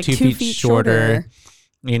 He's, like 2 feet shorter.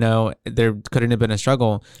 There couldn't have been a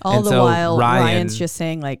struggle. All the while, Ryan's just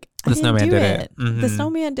saying like, "The snowman did it. Mm-hmm. The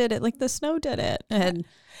snowman did it. Like the snow did it."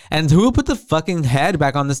 And who put the fucking head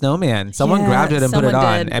back on the snowman? Someone grabbed it and put it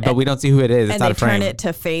on, but we don't see who it is. It's out of frame. And they turn it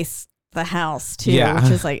to face the house too,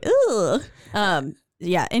 which is like, ugh.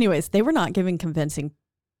 Yeah. Anyways, they were not giving a convincing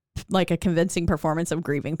performance of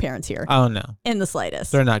grieving parents here. Oh no, in the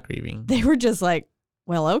slightest. They're not grieving. They were just like,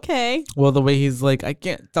 "Well, okay." Well, the way he's like, "I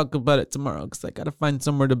can't talk about it tomorrow because I gotta find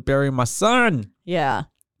somewhere to bury my son." Yeah.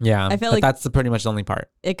 Yeah. I feel like that's pretty much the only part.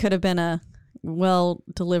 It could have been a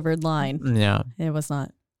well-delivered line. Yeah. It was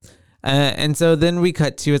not. And so then we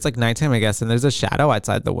cut to, it's like nighttime, I guess, and there's a shadow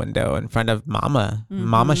outside the window in front of Mama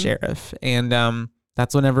Sheriff. And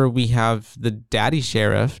that's whenever we have the Daddy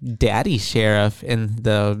Sheriff in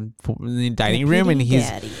the dining room, and he's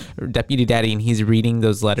Deputy Daddy, and he's reading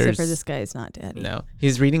those letters. Except for this guy is not Daddy. No,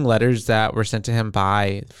 he's reading letters that were sent to him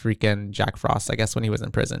by freaking Jack Frost, I guess, when he was in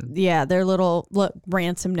prison. Yeah, they're little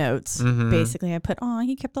ransom notes. Basically, I put,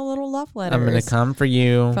 he kept the little love letters. I'm gonna come for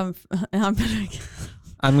you.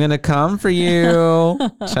 I'm going to come for you.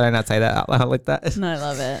 Should I not say that out loud like that? No, I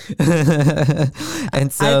love it.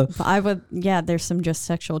 And so I would, there's some just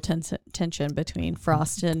sexual tension between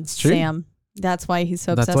Frost and Sam. That's why he's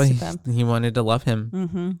so obsessed with them. He wanted to love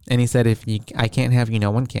him. And he said, I can't have you,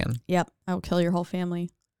 no one can. Yep. I'll kill your whole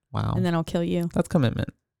family. Wow. And then I'll kill you. That's commitment.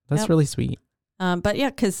 That's really sweet. But yeah,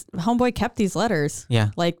 because Homeboy kept these letters. Yeah.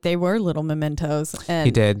 Like they were little mementos. And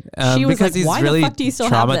he did. She was because like, why really the fuck do you still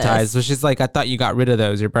traumatized, have this? which is like, I thought you got rid of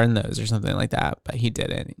those or burned those or something like that. But he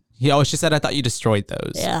didn't. She said, I thought you destroyed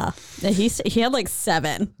those. Yeah. He had like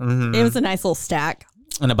 7. It was a nice little stack.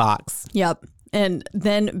 In a box. Yep. And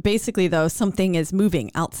then basically though, something is moving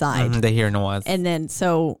outside. They hear noise. And then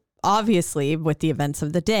so obviously with the events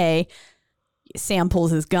of the day, Sam pulls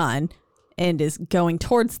his gun and is going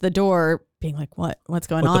towards the door, being like, what's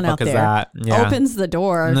going on out there? Is that? Yeah. Opens the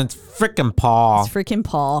door. And it's freaking Paul. It's freaking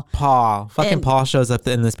Paul. Paul shows up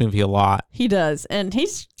in this movie a lot. He does. And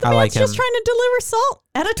he's just trying to deliver salt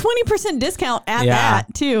at a 20% discount at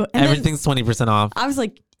that too. And everything's 20% off. I was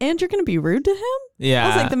like, and you're going to be rude to him? Yeah. I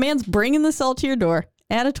was like, the man's bringing the salt to your door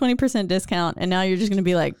at a 20% discount. And now you're just going to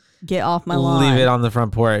be like, get off my lawn. Leave it on the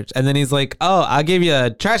front porch. And then he's like, oh, I'll give you a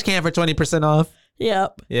trash can for 20% off.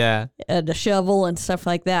 Yep. Yeah. And a shovel and stuff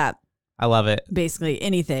like that. I love it. basically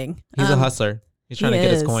anything. He's a hustler. He's trying to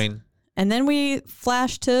get his is. coin. And then we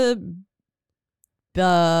flash to,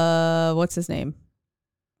 what's his name?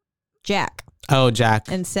 Jack Oh, Jack.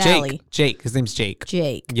 and Sally. Jake. His name's Jake.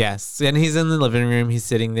 Jake. Yes. And he's in the living room. He's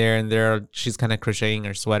sitting there and she's kind of crocheting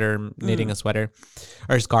her sweater, knitting a sweater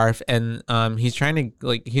or scarf. And he's trying to,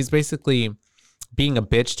 like, he's basically being a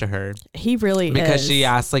bitch to her. He really Because is. she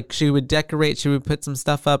asked, like, she would decorate, she would put some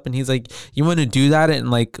stuff up, and he's like, you want to do that?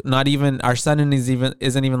 And like, not even, our son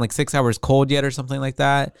isn't even like 6 hours cold yet or something like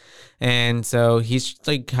that. And so he's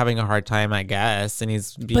like having a hard time, I guess. And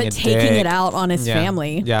he's being but a taking dick. it out on his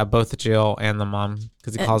family. Yeah, both Jill and the mom,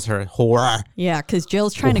 because he calls her a whore. Yeah, because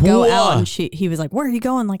Jill's trying to go out, and Whoa. he was like, "Where are you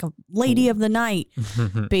going?" Like a lady of the night,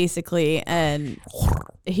 basically. And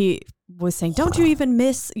he was saying, "Don't you even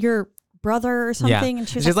miss your brother or something?" And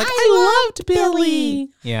she's like, I loved Billy.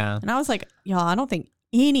 Yeah. And I was like, "Y'all, I don't think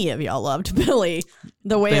any of y'all loved Billy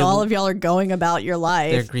the way They- all of y'all are going about your They're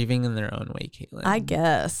life." grieving in their own way, Caitlin. I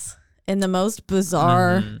guess in the most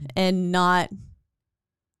bizarre and not Very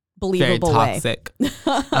believable way. toxic.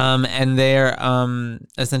 And they're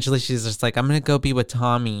essentially, she's just like, I'm gonna go be with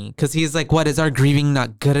Tommy, because he's like, what, is our grieving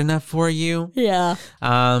not good enough for you? Yeah.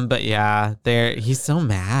 But yeah, he's so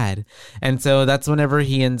mad. And so that's whenever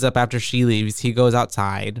he ends up, after she leaves, he goes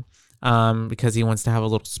outside because he wants to have a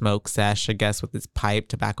little smoke sesh, I guess, with his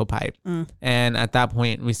tobacco pipe. And at that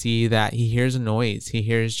point, we see that he hears a noise. He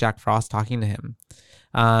hears Jack Frost talking to him.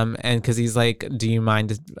 And because he's like, do you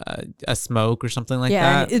mind a smoke or something like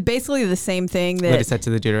Yeah, that? it's basically the same thing What he that said to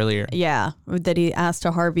the dude earlier. Yeah, that he asked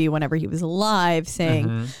to Harvey whenever he was alive,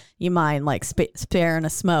 saying, "You mind like sparing a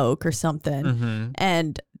smoke or something?"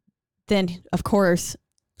 And then, of course,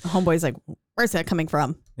 homeboy's like, "Where's that coming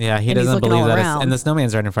from?" Yeah, he And he's doesn't looking believe all that around. and the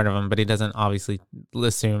snowman's right in front of him, but he doesn't obviously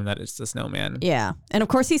assume that it's the snowman. Yeah, and of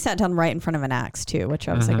course he sat down right in front of an axe too, which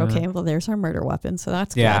I was like, okay, well, there's our murder weapon, so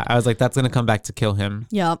that's Yeah, good. I was like, that's gonna come back to kill him.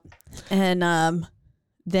 Yep. And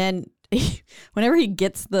then whenever he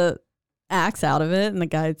gets the axe out of it,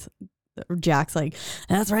 and Jack's like,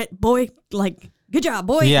 "That's right, boy. Like, good job,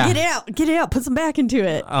 boy. Yeah. Get it out. Put some back into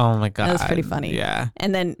it." Oh my god, That was pretty funny. Yeah,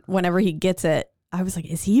 And then whenever he gets it, I was like,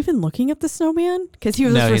 is he even looking at the snowman? Because he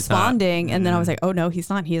was No, he's not. responding. And then I was like, oh, no, he's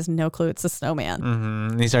not. He has no clue it's the snowman.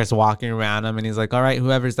 And he starts walking around him, and he's like, all right,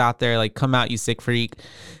 whoever's out there, like, come out, you sick freak.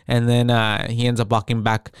 And then he ends up walking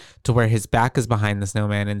back to where his back is behind the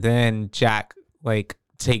snowman, and then Jack like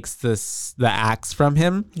takes the axe from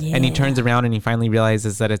him, and he turns around and he finally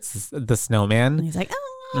realizes that it's the And snowman. he's like,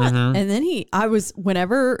 ah. And then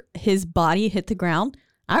whenever his body hit the ground,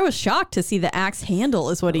 I was shocked to see the axe handle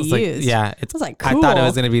is what he It's like, used. yeah, I was like, I thought it cool.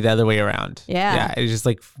 was gonna be the other way around. Yeah. It just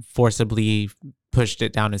like forcibly pushed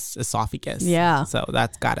it down his esophagus. Yeah. So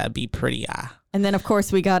that's gotta be pretty And then, of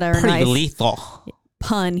course, we got our pretty nice lethal.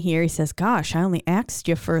 pun here. He says, gosh, I only axed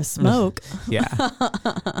you for a smoke. Yeah,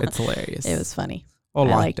 it's hilarious. It was funny. Oh,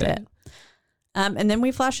 I liked it. And then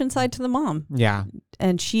we flash inside to the mom, Yeah,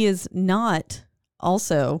 and she is not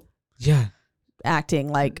also yeah. acting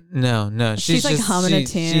like No. She's, like, humming a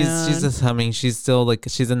tune. She's just humming. She's still like,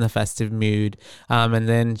 she's in the festive mood. And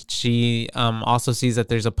then she also sees that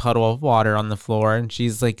there's a puddle of water on the floor, and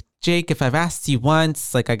she's like, Jake, if I've asked you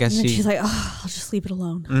once, like, I guess and then she's like, oh, I'll just leave it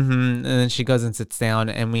alone. And then she goes and sits down,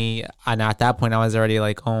 and at that point I was already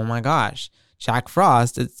like, oh my gosh, Jack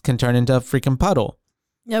Frost can turn into a freaking puddle.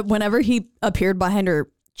 Yeah, whenever he appeared behind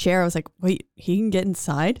her chair, I was like, wait, he can get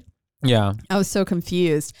inside? Yeah. I was so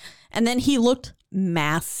confused. And then he looked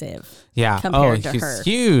massive. Yeah. Compared to he's her.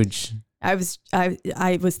 huge. I was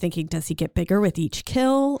thinking, does he get bigger with each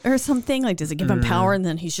kill or something? Like, does it give him power and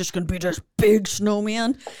then he's just going to be this big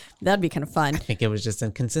snowman? That'd be kind of fun. I think it was just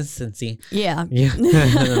inconsistency. Yeah. Yeah,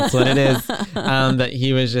 that's what it is. That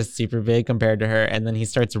he was just super big compared to her, and then he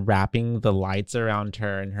starts wrapping the lights around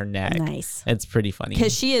her and her neck. Nice. It's pretty funny.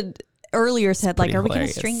 Because she had earlier said, like, pretty are we going to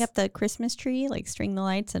hilarious. string up the Christmas tree? Like, string the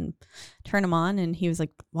lights and turn them on? And he was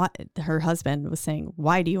like, what? Her husband was saying,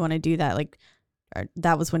 why do you want to do that? Like,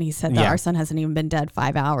 that was when he said that Yeah. our son hasn't even been dead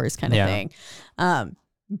 5 hours kind of Yeah. thing.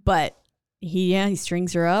 But he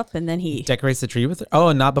strings her up, and then he decorates the tree with her. Oh,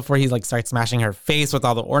 and not before he like starts smashing her face with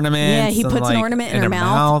all the ornaments. he and, puts like, an ornament in her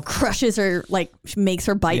mouth, crushes her, like makes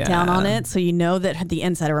her bite down on Yeah. it, so you know that the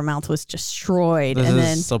inside of her mouth was destroyed, This and is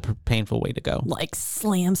then so painful way to go. like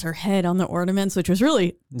slams her head on the ornaments, which was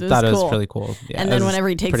really Thought it was cool. really cool. Yeah, And it then was whenever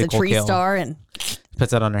he takes pretty a cool tree kill. star, and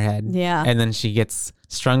puts it on her head. Yeah. And then she gets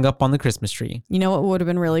strung up on the Christmas tree. you know what would have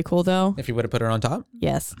been really cool though? If you would have put her on top.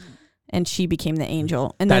 Yes. and she became the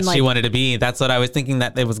angel. And that then like she wanted to be. That's what I was thinking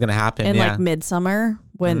that it was going to happen. in yeah. like Midsummer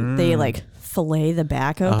when they like fillet the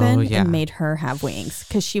back open yeah. and made her have wings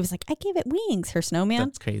because she was like, I gave it wings, her snowman.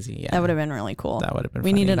 That's crazy. Yeah. That would have been really cool. That would have been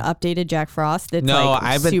We funny. need an updated Jack Frost that's No, like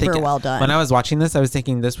I've been super thinking, well done. When I was watching this, I was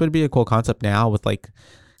thinking this would be a cool concept now with like, All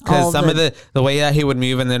because some the- of the way that he would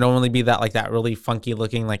move and there'd only be that like that really funky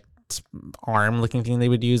looking like arm looking thing they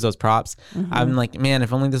would use, those props. I'm like, man,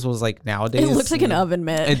 if only this was like nowadays. It looks like an oven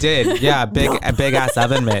mitt. It did. Yeah. Big ass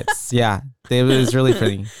oven mitts. Yeah. It was really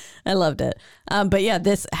pretty. I loved it. But yeah,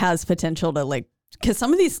 this has potential to like, because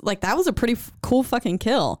some of these, like that was a pretty cool fucking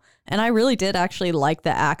kill. And I really did actually like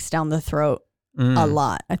the axe down the throat a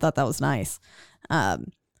lot. I thought that was nice.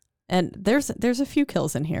 And there's a few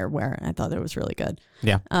kills in here where I thought it was really good.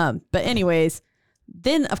 Yeah. But anyways,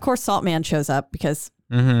 then of course Saltman shows up because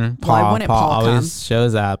Paul, why wouldn't Paul always come?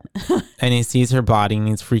 shows up and he sees her body and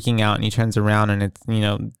he's freaking out and he turns around and it's, you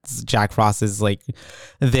know, Jack Frost is like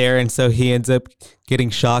there. And so he ends up getting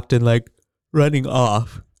shocked and like running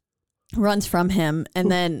off. runs from him.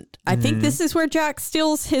 And then I think this is where Jack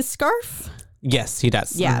steals his scarf. Yes, he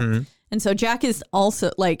does. Yeah. Mhm. And so Jack is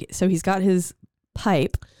also like, so he's got his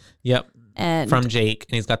pipe Yep. and From Jake,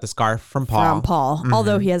 and he's got the scarf from Paul.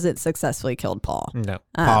 although he hasn't successfully killed Paul. No,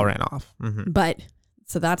 Paul ran off. But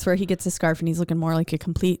so that's where he gets his scarf and he's looking more like a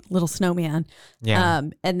complete little snowman. Yeah.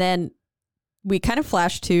 And then we kind of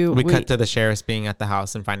flash to we cut to the sheriff's being at the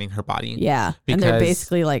house and finding her body. yeah, and they're because-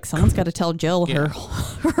 basically like, someone's got to tell Jill her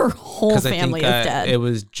whole family is dead. It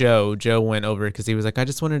was Joe. Joe went over because he was like, I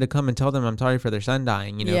just wanted to come and tell them I'm sorry for their son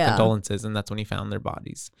dying, you know, Yeah. condolences. And that's when he found their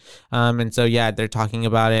bodies. And so, yeah, they're talking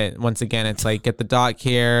about it. Once again, it's like, get the doc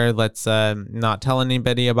here. Let's not tell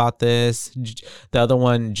anybody about this. The other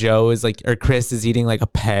one, Joe is like, or Chris is eating like a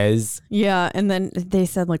Pez. Yeah, and then they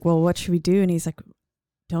said like, well, what should we do? And he's like,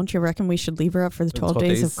 don't you reckon we should leave her up for the 12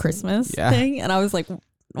 days of Christmas thing? And I was like,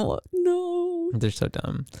 oh, no. They're so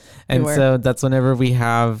dumb. And were. so that's whenever we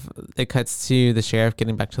have, it cuts to the sheriff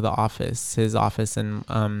getting back to the office, his office, and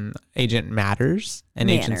Agent Matters and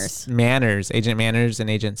Agent Manners and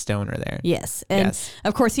Agent Stone are there. Yes. And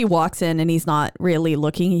of course he walks in and he's not really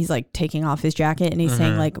looking. He's like taking off his jacket and he's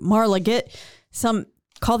saying like, Marla,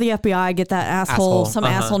 call the FBI, get that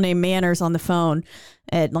asshole named Manners on the phone.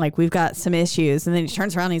 And like, we've got some issues. And then he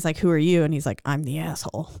turns around and he's like, who are you? And he's like, I'm the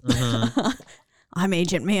asshole. I'm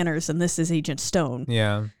Agent Manners and this is Agent Stone.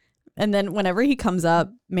 Yeah. And then whenever he comes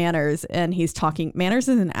up, Manners, and he's talking, Manners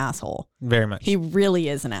is an asshole. Very much. He really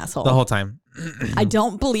is an asshole. The whole time. I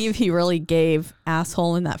don't believe he really gave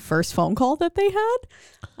asshole in that first phone call that they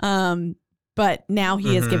had. But now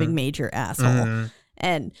he is giving major asshole.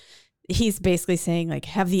 And he's basically saying like,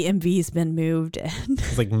 have the MVs been moved? And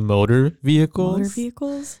It's like motor vehicles. motor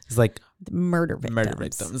vehicles? It's like Murder victims. murder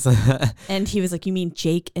victims. And he was like, you mean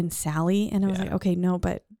Jake and Sally? And I was like, okay, no,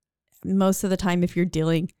 but most of the time if you're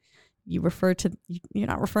dealing, you're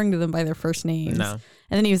not referring to them by their first names. No. And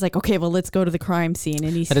then he was like, okay, well, let's go to the crime scene.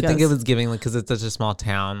 And he But I think it was giving like, because it's such a small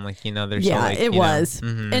town, like, you know, there's so, like, it you was.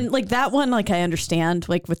 know, And like that one, like I understand,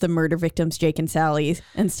 like with the murder victims, Jake and Sally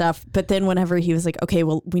and stuff. But then whenever he was like, okay,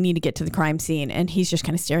 well, we need to get to the crime scene. And he's just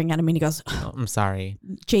kind of staring at him and he goes, Oh, I'm sorry.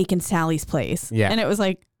 Jake and Sally's place. Yeah. And it was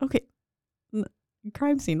like, okay,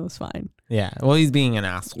 crime scene was fine. Yeah. Well, he's being an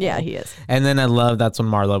asshole. Yeah, he is. And then I love that's when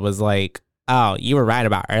Marla was like, oh, you were right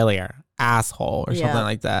about earlier, asshole, or something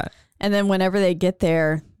like that. And then whenever they get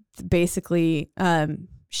there, basically, the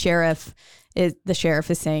sheriff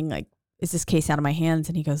is saying like, is this case out of my hands?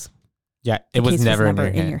 And he goes, Yeah. the It was case never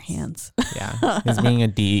in your hands. Yeah. He's being a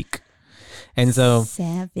deek. And so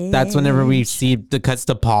Savage. that's whenever we see the cuts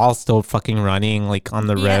to Paul still fucking running like on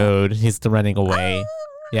the road. He's still running away.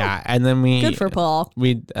 Yeah. And then Good for Paul.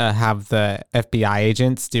 we have the FBI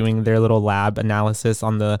agents doing their little lab analysis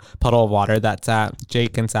on the puddle of water that's at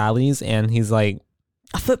Jake and Sally's. And he's like,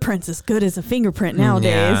 A footprint's as good as a fingerprint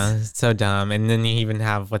nowadays. Yeah, so dumb. And then you even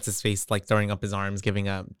have what's his face like throwing up his arms, giving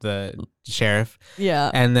up the sheriff.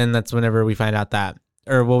 Yeah. And then that's whenever we find out that,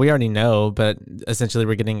 or well, we already know, but essentially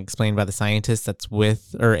we're getting explained by the scientist that's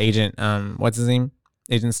with, or Agent, what's his name?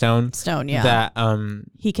 Agent Stone. Stone, yeah. That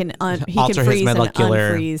he can alter freeze his molecular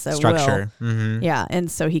and unfreeze a structure. will. Mm-hmm. Yeah,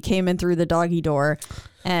 and so he came in through the doggy door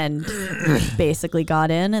and basically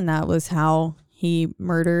got in, and that was how he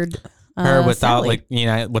murdered Her without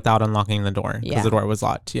Sally. without unlocking the door because Yeah. the door was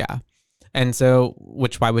locked. Yeah. And so,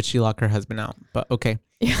 why would she lock her husband out? But okay.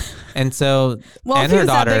 Yeah. And so, Well, and if he her was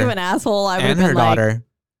that big daughter, of an asshole, I would have and been her like, daughter.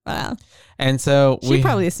 "Ah." And so She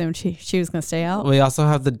probably assumed she was going to stay out. we also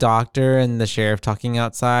have the doctor and the sheriff talking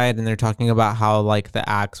outside, and they're talking about how like the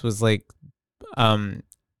axe was like,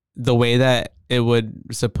 the way that it would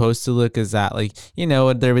supposed to look is that like, you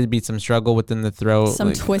know, there would be some struggle within the throat, some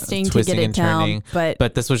like, twisting to get it and down, turning.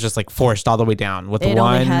 but this was just like forced all the way down with it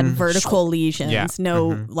one only had vertical lesions, Yeah.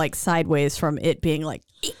 no like sideways from it being like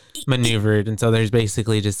maneuvered. And so there's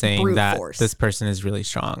basically just saying Brute that force. this person is really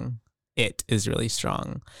strong. It is really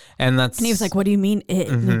strong. And that's and he was like, what do you mean it?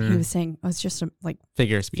 And then he Mhm. was saying, oh, it's just a like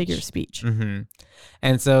figure of speech. figure of speech. Mm-hmm.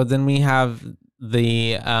 And so then we have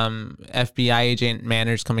the FBI agent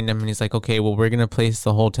Manners coming to him, and he's like, okay, well, we're going to place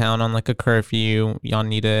the whole town on like a curfew. Y'all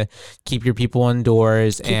need to keep your people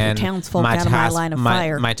indoors. Keep your and townsfolk out of my line of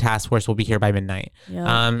fire. My task force will be here by midnight.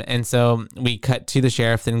 Yeah. And so we cut to the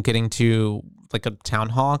sheriff then getting to like a town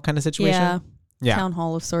hall kind of situation. Yeah. Town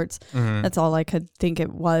hall of sorts. Mhm. That's all I could think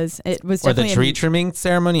it was. It was Or the definitely tree trimming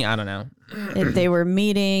ceremony. I don't know. they were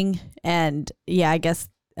meeting, and I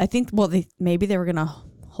think maybe they were gonna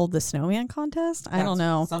hold the snowman contest. I don't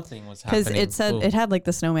know, Something was because happening. it said it had like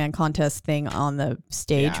the snowman contest thing on the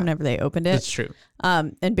stage Yeah. whenever they opened it. That's true.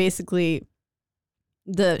 And basically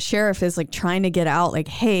the sheriff is like trying to get out, like,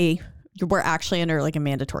 hey, we're actually under like a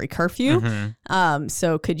mandatory curfew. Mhm.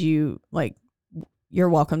 So could you like, you're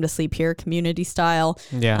welcome to sleep here, community style.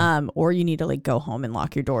 Yeah. Or you need to like go home and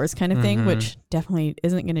lock your doors kind of thing, Mhm. which definitely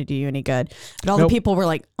isn't going to do you any good. But all Nope. the people were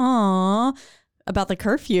like, aw, about the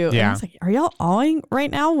curfew. And Yeah. it's like, are y'all awing right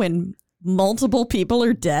now when multiple people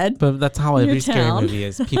are dead? But that's how in your every scary town. movie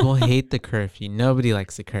is. People hate the curfew. Nobody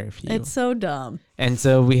likes the curfew. It's so dumb. And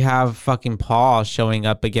so we have fucking Paul showing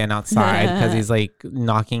up again outside because he's like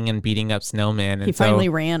knocking and beating up snowmen. And He finally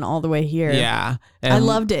ran all the way here. Yeah. I And-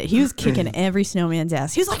 loved it. He was kicking every snowman's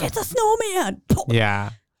ass. He was like, it's a snowman. Yeah.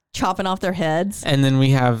 Chopping off their heads. And then we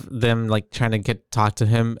have them like trying to talk to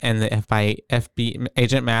him, and the FBI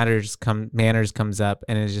agent Manners comes up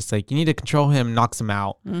and is just like, you need to control him, knocks him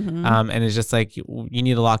out. Mhm. And it's just like, you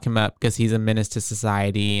need to lock him up because he's a menace to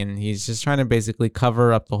society, and he's just trying to basically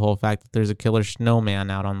cover up the whole fact that there's a killer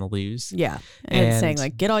snowman out on the loose. Yeah. And saying And-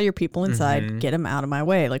 like, get all your people inside, Mhm. get them out of my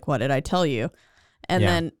way. Like, what did I tell you? And Yeah.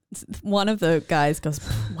 then one of the guys goes,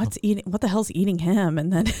 what the hell's eating him?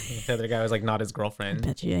 And then The other guy was like, not his girlfriend.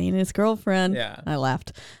 bet you ain't his girlfriend. Yeah. I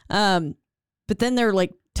laughed. But then they're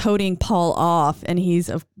like toting Paul off, and he's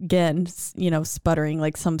again, sputtering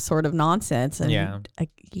like some sort of nonsense. And Yeah.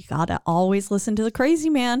 you gotta always listen to the crazy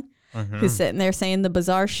man Mhm. who's sitting there saying the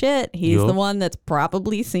bizarre shit. He's the Yup. one that's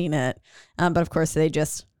probably seen it. But of course, they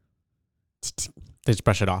just They just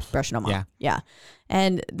brush it off. brushing them Yeah. off. Yeah.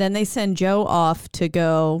 And then they send Joe off to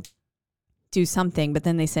go do something, but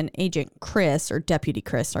then they send Agent Chris, or Deputy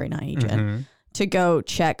Chris, sorry, not Agent, Mhm. to go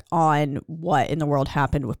check on what in the world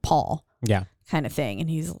happened with Paul, Yeah. kind of thing. And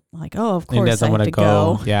he's like, oh, of He course doesn't I have want to to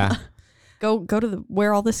go. Yeah. go to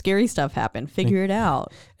where all the scary stuff happened, figure it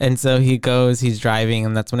out. And so he's driving,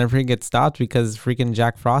 and that's whenever he gets stopped because freaking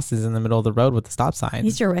Jack Frost is in the middle of the road with the stop sign.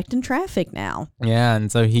 He's directing traffic now. Yeah,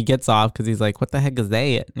 and so he gets off because he's like, "What the heck is that?"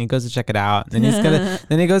 And he goes to check it out. And then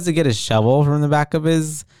then he goes to get his shovel from the back of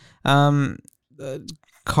his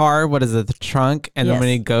car. What is it? The trunk. And then when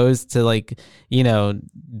Yes. he goes to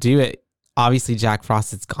do it, obviously Jack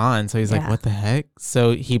Frost is gone. So he's like, Yeah. "What the heck?"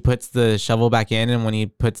 So he puts the shovel back in, and when he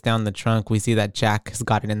puts down the trunk, we see that Jack has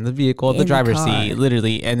got it in the vehicle, the In the driver's car. seat,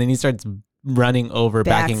 literally, and then he starts running over,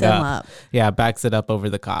 Backs backing him up. up. Yeah, backs it up over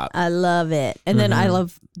the cop. I love it. And then I Mhm.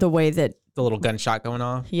 love the way that, The little gunshot going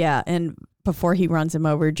off. yeah, and before he runs him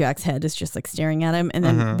over, Jack's head is just like staring at him. And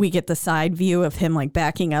then Mhm. we get the side view of him like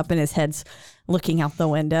backing up and his head's looking out the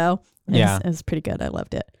window. Yeah. It was pretty good. I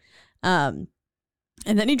loved it.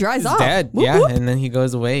 And then he drives He's off. dead. Whoop, yeah. whoop. And then he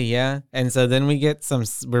goes away. Yeah. And so then we get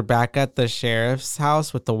we're back at the sheriff's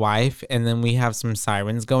house with the wife. And then we have some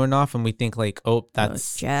sirens going off. And we think like, oh, Oh, that's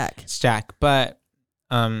it's Jack. it's Jack. But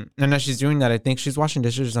no, she's doing that. I think she's washing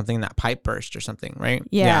dishes or something. And that pipe burst or something, right?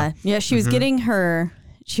 Yeah. She was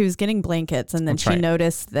Mhm. getting blankets, and then That's she right.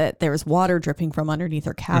 noticed that there was water dripping from underneath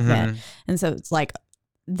her cabinet. Mhm. And so it's like,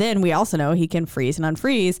 then we also know he can freeze and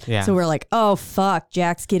unfreeze. Yeah. So we're like, oh, fuck,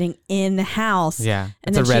 Jack's getting in the house. Yeah.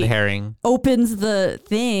 And It's a then red she- herring. Opens the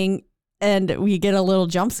thing, and we get a little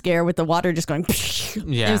jump scare with the water just going,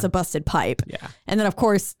 Yeah. There's a busted pipe. Yeah. And then, of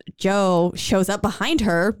course, Joe shows up behind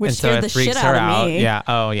her, which And so scared it the shit freaks out her of out. me. Yeah.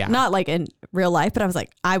 Oh, yeah. Not like in real life, but I was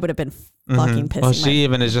like, I would have been fucking Mhm. pissing Well, my she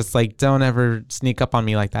even is just like, don't ever sneak up on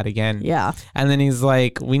me like that again. Yeah. And then he's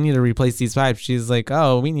like, we need to replace these pipes. She's like,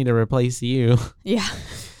 oh, we need to replace you. Yeah.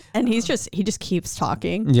 And he just keeps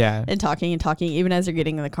talking Yeah. and talking and talking, even as they're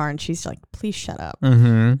getting in the car. And she's like, please shut up.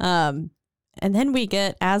 Mm-hmm. And then we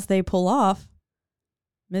get, as they pull off,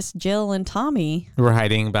 Miss Jill and Tommy We're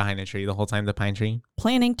hiding behind a tree the whole time, the pine tree.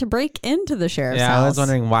 planning to break into the sheriff's house. I was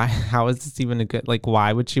wondering why. How is this even a good? Like,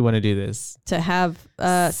 why would she want to do this? to have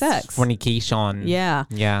sex. Fornication. Yeah.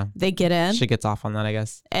 Yeah. They get in, She gets off on that, I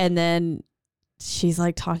guess. and then she's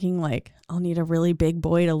like talking like, I'll need a really big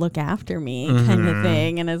boy to look after me kind of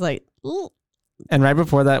thing. And it's like, ooh. And right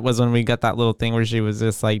before that was when we got that little thing where she was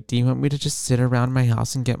just like, do you want me to just sit around my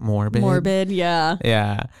house and get morbid? Yeah.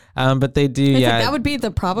 Yeah. But they do, It's yeah. like, that would be the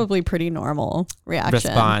probably pretty normal reaction.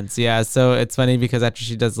 Response. Yeah. So it's funny because after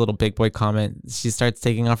she does a little big boy comment, she starts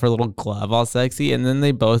taking off her little glove all sexy. And then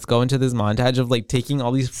they both go into this montage of like taking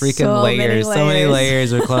all these freaking So many layers, so many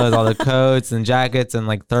layers. layers of clothes, all the coats and jackets and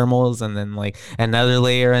like thermals and then like another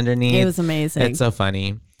layer underneath. It was amazing. It's so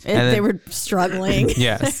funny. They were struggling.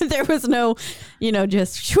 Yes. There was no,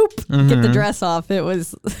 just shoop, get the dress off. It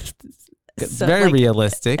was Very like,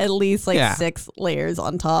 realistic. At least like Yeah. 6 layers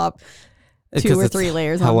on top, 2 'Cause or it's 3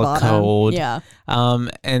 layers on hella bottom. cold. Yeah.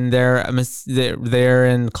 And they're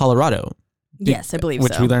in Colorado. Yes, I believe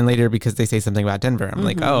which so. we learn later because they say something about Denver. I'm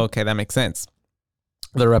like, Mhm. oh, okay, that makes sense.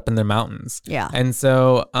 They're up in the mountains. Yeah. And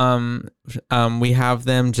so we have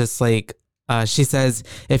them just like, she says,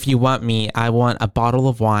 if you want me, I want a bottle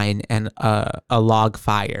of wine and a log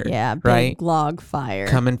fire. Yeah, big right? log fire.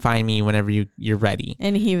 Come and find me whenever you're ready.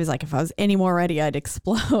 And he was like, if I was any more ready, I'd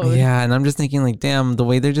explode. Yeah, and I'm just thinking like, damn, the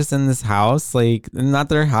way they're just in this house, like not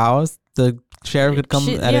their house, the sheriff could come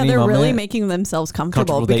at any they're moment. really making themselves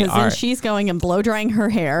comfortable Comfortable, they because then are. she's going and blow drying her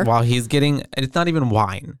hair. While he's getting, it's not even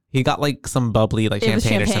wine. He got like some bubbly like It was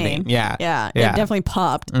champagne or champagne. something. Yeah. Yeah, it Yeah. definitely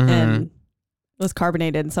popped Mhm. and was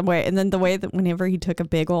carbonated in some way. And then the way that whenever he took a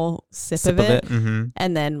big ol' sip of it Mm-hmm.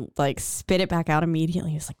 and then like spit it back out immediately,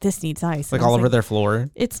 he was like, this needs ice. Like And I all was over their floor.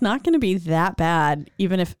 It's not going to be that bad,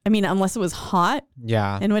 even if, unless it was hot,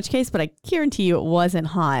 Yeah. in which case, but I guarantee you it wasn't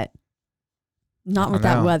hot. Not I with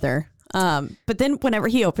don't that know. weather. But then whenever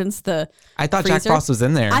he opens the, I thought Jack freezer? Frost was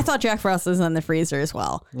in there. I thought Jack Frost was in the freezer as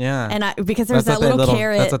well. Yeah. And because there's That's that what little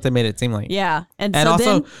carrot. That's what they made it seem like. Yeah. And And so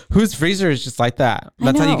also, then whose freezer is just like that? I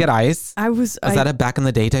That's how you know. get ice. is Is that a back in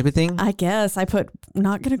the day type of thing? I guess I put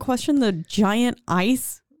not going to question the giant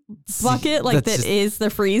ice bucket like That's that is the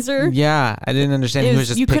freezer. Yeah, I didn't understand. He was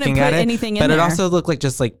just you couldn't picking put at it. anything in But there. it also looked like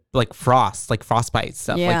just like frost, like frostbite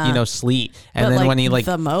stuff, Yeah. like sleet. And But, then like, when he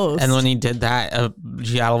the most. and when he did that,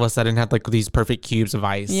 he all of a sudden had like these perfect cubes of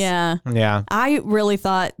ice. Yeah. Yeah. I really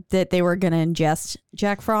thought that they were going to ingest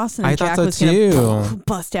Jack Frost and I thought Jack so was going too. to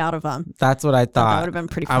bust out of him. That's what I That thought. would have been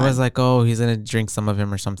pretty I fun. was like, oh, he's gonna drink some of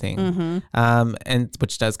him or something. Mm-hmm. And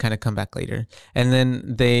which does kind of come back later. And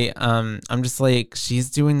then they, I'm just like, she's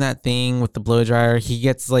doing that thing with the blow dryer. He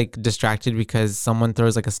gets like distracted because someone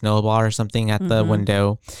throws like a snowball or something at the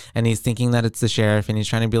window, and he's thinking that it's the sheriff, and he's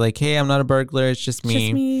trying to be like, hey, I'm not a burglar, it's just me.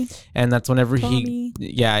 Just me. And that's whenever Tommy.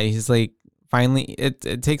 he's like, finally,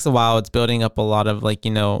 it takes a while. It's building up a lot of like,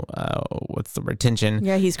 what's the word, tension.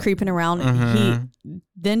 Yeah, he's creeping around. Mhm. He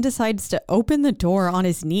then decides to open the door on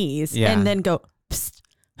his knees Yeah. and then go, Psst,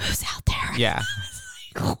 who's out there? Yeah.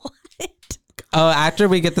 Like, what? Oh, after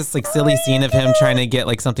we get this like silly scene of him trying to get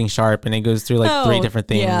like something sharp, and it goes through like 3 different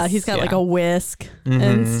things. Yeah, he's got like a whisk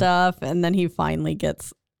and Mhm. stuff. And then he finally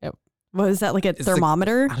gets, what was that, like a It's like-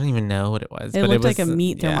 thermometer? I don't even know what it was. It but looked was, like a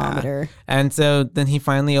meat yeah. thermometer. And so then he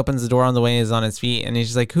finally opens the door on the way he's on his feet, and he's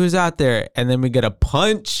just like, who's out there? And then we get a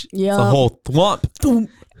punch. Yeah. It's a whole thwomp. Thump.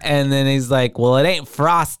 And then he's like, well, it ain't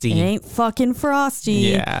Frosty. It ain't fucking Frosty.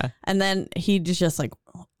 Yeah. And then he just like,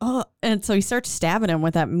 oh. And so he starts stabbing him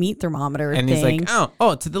with that meat thermometer And thing. he's like,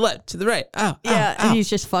 oh, to the left, to the right. Oh, yeah, oh, and oh. he's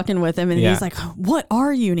just fucking with him. And Yeah. he's like, what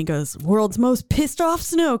are you? And he goes, world's most pissed off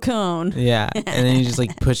snow cone. Yeah. And then he just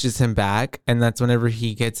like pushes him back. And that's whenever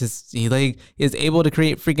he gets he like is able to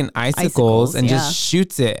create freaking icicles and yeah. just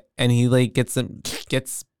shoots it. And he like gets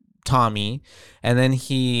Tommy, and then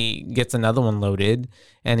he gets another one loaded,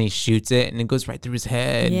 and he shoots it, and it goes right through his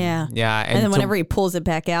head. Yeah. Yeah. And then so whenever he pulls it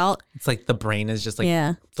back out, it's like the brain is just like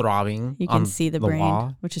yeah, throbbing. you can on see the brain,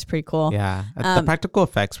 wall. which is pretty cool. Yeah. The practical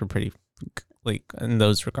effects were pretty, like in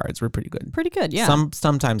those regards, were pretty good. Pretty good, yeah.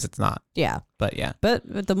 Sometimes it's not, Yeah. but yeah, But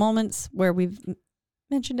at the moments where we've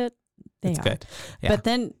mentioned it, they it's are. good. Yeah. But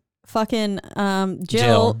then fucking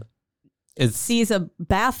Jill is sees a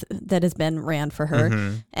bath that has been ran for her,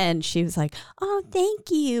 Mhm. and she was like, oh, thank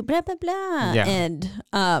you, blah, blah, blah. Yeah. And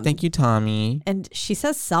Thank you, Tommy. and she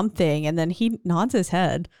says something, and then he nods his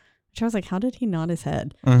head, which I was like, how did he nod his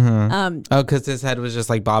head? Mm-hmm. Oh, because his head was just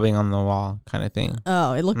like bobbing on the wall, kind of thing.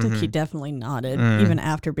 Oh, it looked like he Mhm. definitely nodded Mm. even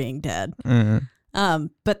after being dead. Mm-hmm.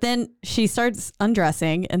 But then she starts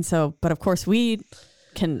undressing, and so, but of course we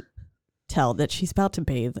can tell that she's about to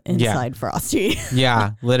bathe inside Frosty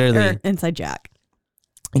Yeah, literally. or inside Jack.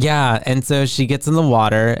 Yeah, and so she gets in the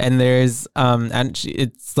water, and there's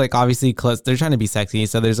it's like obviously close. They're trying to be sexy,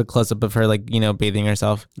 so there's a close up of her like bathing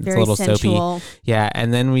herself. It's Very a little sensual. soapy. Yeah,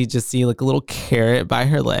 and then we just see like a little carrot by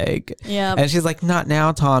her leg. Yeah, and she's like, "Not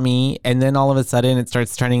now, Tommy." And then all of a sudden, it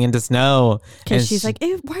starts turning into snow. because And she's she- like,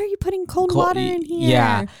 "Ew, why are you putting cold water in here?"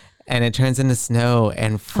 Yeah. And it turns into snow,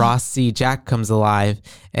 and Frosty Jack comes alive,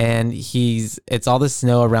 and it's all the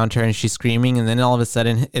snow around her, and she's screaming, and then all of a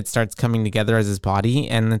sudden it starts coming together as his body,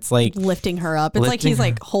 and it's like lifting her up. It's like Lifting he's her-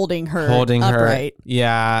 like holding her holding upright. her,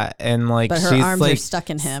 yeah, and like But her she's arms are like stuck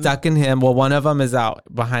in him. Stuck in him. Well, one of them is out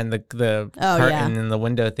behind the curtain in the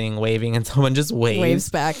window thing, waving, and someone just Waves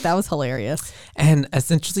back. That was hilarious. and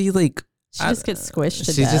essentially like She just gets squished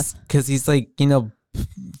to she's death. just because he's like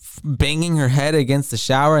banging her head against the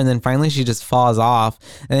shower, and then finally she just falls off,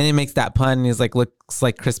 and then he makes that pun, and he's like, looks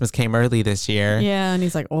like Christmas came early this year. Yeah, and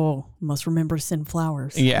he's like, "Oh, must remember to send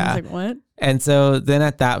flowers." Yeah. I was like, "What?" And so then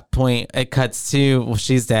at that point it cuts to, well,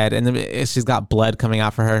 she's dead, and then she's got blood coming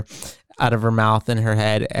out of her mouth and her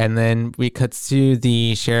head, and then we cuts to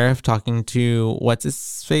the sheriff talking to what's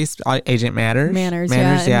his face, Agent Manners.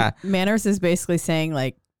 Yeah. And Manners is basically saying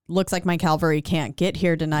like, looks like my cavalry can't get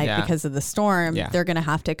here tonight Yeah. because of the storm. Yeah. They're gonna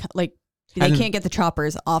have to they And- can't get the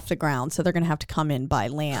choppers off the ground, so they're gonna have to come in by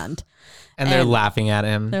land. and they're and laughing at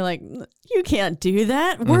him. They're like, "You can't do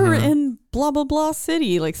that. We're Mm-hmm. in blah blah blah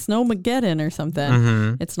city, like Snowmageddon or something."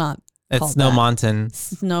 Mhm. It's not. It's called Snow that. Mountain.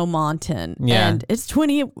 Snow Mountain. Yeah. And it's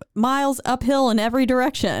 20 miles uphill in every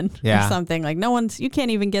direction Yeah. or something. Like you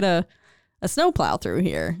can't even get a snowplow through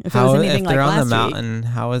here. If it How, was anything if like they're on last the week. mountain,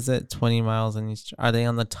 how is it 20 miles in each? Are they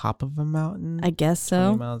on the top of a mountain? I guess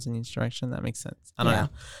 20 so. miles in each direction. That makes sense. I don't Yeah.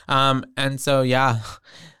 know. And so yeah,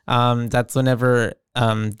 that's whenever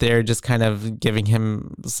they're just kind of giving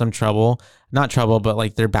him some trouble, not trouble, but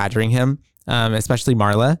like they're badgering him, especially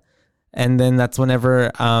Marla. And then that's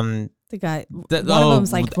whenever The guy, The- one oh, of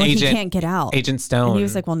them's like, well, Agent- he can't get out. Agent Stone. And he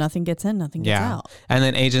was like, well, nothing gets in, nothing gets Yeah. out. And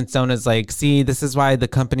then Agent Stone is like, see, this is why the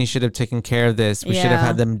company should have taken care of this. We should have Yeah.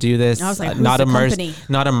 had them do this. I was like, who's not the a company?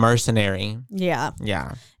 not a mercenary. Yeah.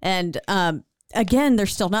 Yeah. And again, they're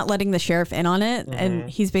still not letting the sheriff in on it. Mm-hmm. And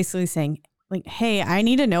he's basically saying, like, hey, I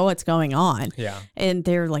need to know what's going on. Yeah. And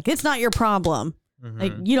they're like, it's not your problem. Mm-hmm.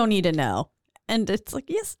 Like, you don't need to know. And it's like,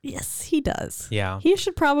 yes, he does. Yeah. He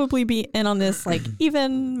should probably be in on this, like,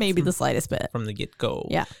 even maybe the slightest bit. From the get go.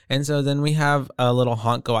 Yeah. And so then we have a little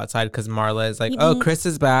honk go outside because Marla is like, oh, Chris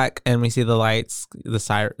is back. And we see the lights,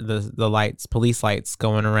 the lights, police lights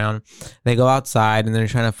going around. They go outside and they're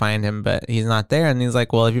trying to find him, but he's not there. And he's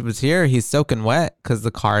like, well, if he was here, he's soaking wet because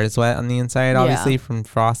the car is wet on the inside, obviously, from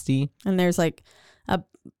Frosty. And there's like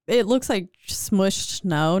it looks like smushed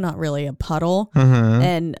snow, not really a puddle. Mm-hmm.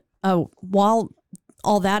 And while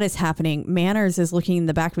all that is happening, Manners is looking in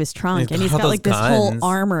the back of his trunk, and he's all got those like this whole guns.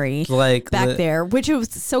 armory Like back there, which it was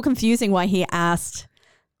so confusing why he asked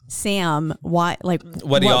Sam why, like,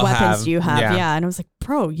 What do y'all weapons have? do you have? Yeah. Yeah. And I was like,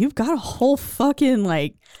 bro, you've got a whole fucking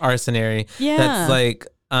like, arsenary. yeah. That's like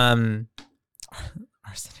arsenary.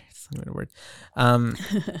 That's not even a word.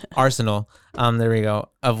 Arsenal. There we go,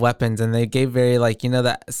 of weapons. And they gave very like, you know,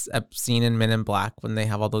 that scene in Men in Black when they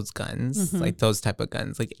have all those guns, like those type of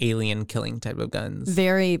guns, like alien killing type of guns.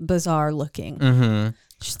 very bizarre looking. Mm-hmm.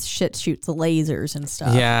 Shit shoots lasers and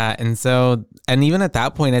stuff. Yeah, and so, and even at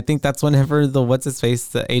that point, I think that's whenever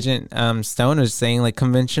the Agent Stone is saying like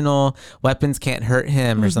conventional weapons can't hurt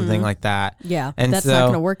him or something like that. Yeah. And that's so- not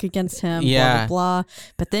going to work against him. Yeah. Blah, blah, blah.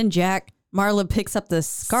 But then Marla picks up the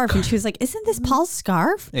scarf and she was like, isn't this Paul's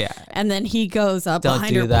scarf? Yeah. And then he goes up Don't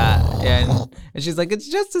behind do her. that. And she's like, it's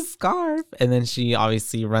just a scarf. And then she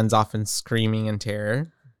obviously runs off and screaming in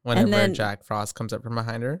terror whenever then- Jack Frost comes up from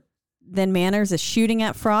behind her. Then Manners is shooting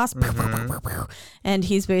at Frost. Mm-hmm. And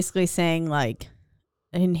he's basically saying like,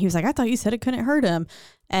 and he was like, I thought you said it couldn't hurt him.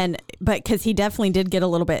 But because he definitely did get a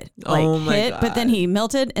little bit like Oh my hit, but then God. he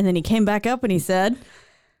melted and then he came back up and he said,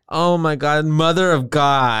 Oh my God, Mother of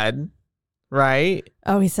God. Right?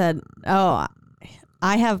 he said, oh,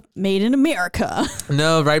 I have made in America.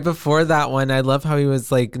 No, right before that one, I love how he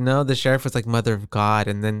was like, no, the sheriff was like, Mother of God.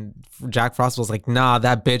 And then Jack Frost was like, nah,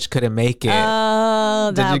 that bitch couldn't make it. Oh,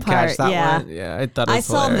 Did that you part. catch that Yeah. one? Yeah, I thought it was I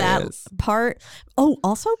saw hilarious. that part. Oh,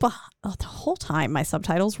 also the whole time my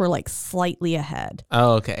subtitles were like slightly ahead.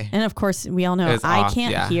 Oh, okay. And of course, we all know It was I off,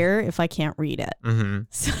 can't yeah. hear if I can't read it. Mm-hmm.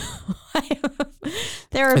 So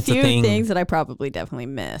there are a It's a few thing. things that I probably definitely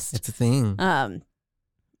missed. It's a thing.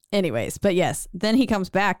 Anyways, but yes, then he comes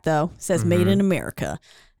back though, says made in America.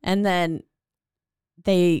 And then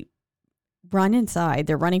they run inside.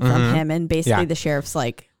 They're running from him. And basically Yeah. the sheriff's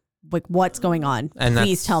like, like, what's going on? And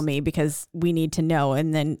Please tell me, because we need to know.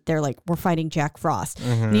 And then they're like, we're fighting Jack Frost.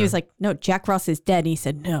 And he was like, no, Jack Frost is dead. And he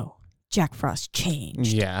said, no, Jack Frost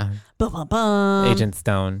changed. Yeah. Bum, bum, bum. Agent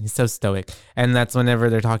Stone. He's so stoic. And that's whenever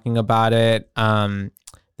they're talking about it,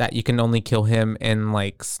 that you can only kill him in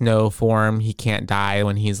like snow form. He can't die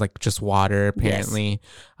when he's like just water, apparently.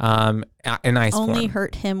 In ice form. Only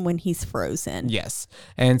hurt him when he's frozen. Yes.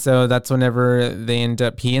 And so that's whenever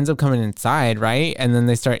he ends up coming inside, right? And then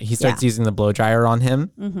he starts using the blow dryer on him.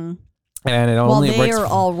 Mm-hmm. And it only they works are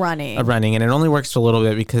all running. And it only works for a little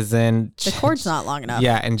bit because then The cord's not long enough.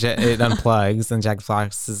 Yeah, and it unplugs, and Jack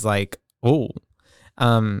Frost is like, oh.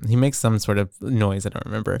 He makes some sort of noise. I don't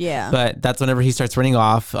remember. Yeah. But that's whenever he starts running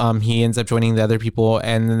off. He ends up joining the other people,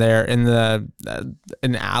 and they're in where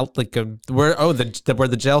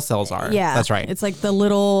the jail cells are. Yeah. That's right. It's like the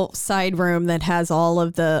little side room that has all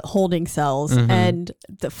of the holding cells, and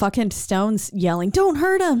the fucking Stone's yelling, don't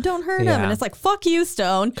hurt him, don't hurt him. And it's like, fuck you,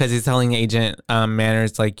 Stone. Because he's telling Agent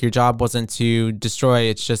Manners, like, your job wasn't to destroy,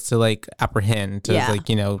 it's just to like apprehend, to like,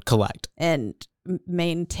 collect. And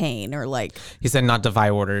maintain, or like, he said not defy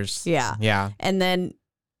orders. Yeah. And then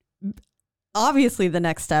obviously the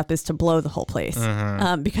next step is to blow the whole place,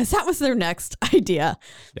 because that was their next idea.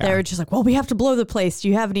 They were just like, well, we have to blow the place. Do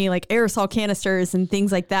you have any like aerosol canisters and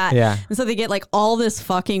things like that? Yeah. And so they get like all this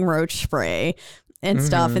fucking roach spray and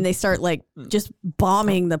stuff, and they start like just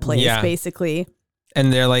bombing the place basically.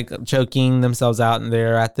 And they're like choking themselves out, and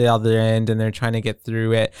they're at the other end, and they're trying to get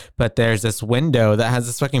through it. But there's this window that has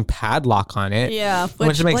this fucking padlock on it. Yeah.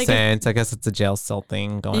 Which makes sense. I guess it's a jail cell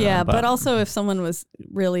thing going on. Yeah, but also if someone was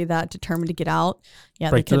really that determined to get out,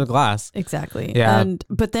 break through the glass. Exactly. Yeah.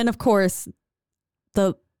 But then of course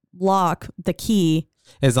the lock, the key,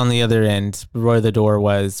 is on the other end where the door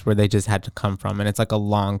was, where they just had to come from. And it's like a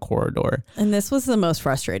long corridor. And this was the most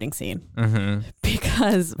frustrating scene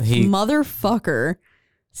because motherfucker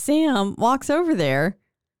Sam walks over there,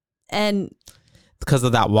 and because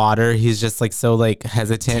of that water, he's just like so like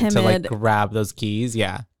hesitant to like timid. grab those keys.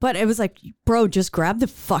 Yeah. But it was like, bro, just grab the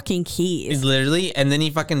fucking keys. Literally. And then he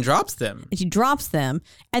fucking drops them. He drops them.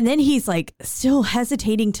 And then he's like still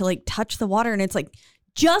hesitating to like touch the water. And it's like,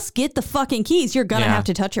 just get the fucking keys. You're going to have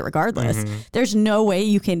to touch it regardless. There's no way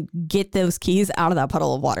you can get those keys out of that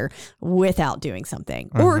puddle of water without doing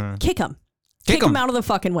something. Or kick them. Kick them out of the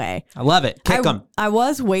fucking way. I love it. Kick them. I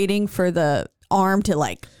was waiting for the arm to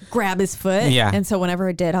like grab his foot. Yeah. And so whenever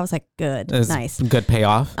it did, I was like, good, It was nice. Good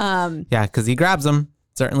payoff. Yeah, because he grabs them.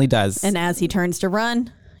 Certainly does. And as he turns to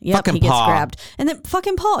run, he Fucking gets Paul. grabbed. And then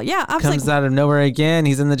fucking Paul, yeah, I was comes like, out of nowhere again.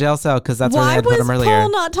 He's in the jail cell because that's where they why had put was him earlier. Paul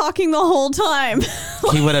not talking the whole time?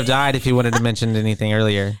 He would have died if he wouldn't have mentioned anything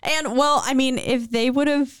earlier. And well, I mean, if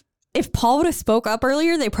Paul would have spoke up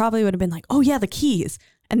earlier, they probably would have been like, oh yeah, the keys.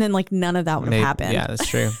 And then like none of that would have happened. Yeah, that's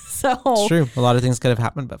true. So it's true. A lot of things could have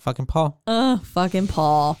happened, but fucking Paul. Fucking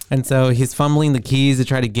Paul. And so he's fumbling the keys to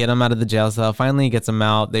try to get him out of the jail cell. Finally, he gets him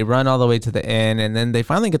out. They run all the way to the inn, and then they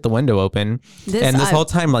finally get the window open. This whole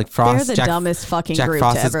time, like Frost, they're the dumbest fucking Jack group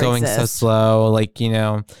Frost to is ever going so exist. slow, like,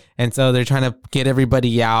 and so they're trying to get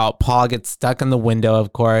everybody out. Paul gets stuck in the window,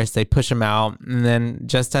 of course. They push him out, and then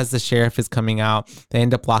just as the sheriff is coming out, they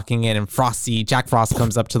end up locking it, and Jack Frost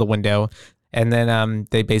comes up to the window. And then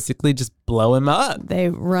they basically just blow him up. They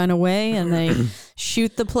run away and they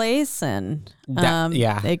shoot the place, and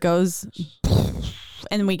it goes,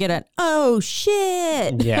 and we get an oh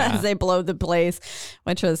shit as they blow the place,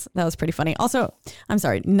 that was pretty funny. Also, I'm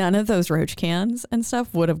sorry, none of those roach cans and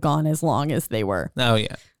stuff would have gone as long as they were. Oh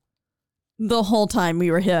yeah, the whole time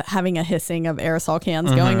we were having a hissing of aerosol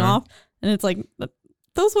cans going off, and it's like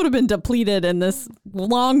those would have been depleted in this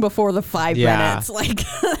long before the 5 minutes, like.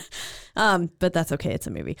 But that's okay. It's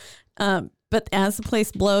a movie. But as the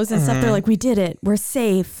place blows and stuff, they're like, we did it. We're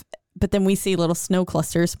safe. But then we see little snow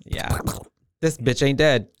clusters. Yeah. This bitch ain't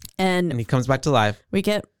dead. And he comes back to life. We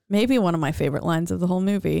get maybe one of my favorite lines of the whole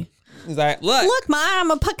movie. He's like, look, Ma,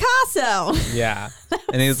 I'm a Picasso. Yeah.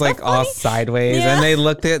 And he's like all sideways. Yeah. And they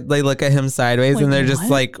look at him sideways, like, and they're just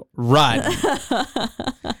like, run.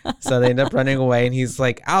 So they end up running away, and he's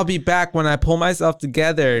like, I'll be back when I pull myself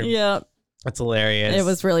together. Yeah. That's hilarious. It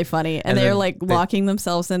was really funny. And they're like locking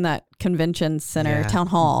themselves in that convention center, town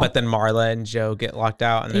hall. But then Marla and Joe get locked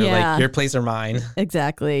out, and they're like, your place or mine.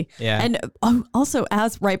 Exactly. Yeah. And also,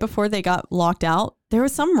 as right before they got locked out, there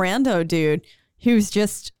was some rando dude who's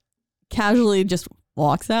just casually just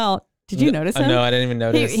walks out. Did you notice him? No, I didn't even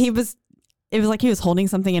notice. It was like he was holding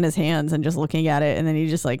something in his hands and just looking at it. And then he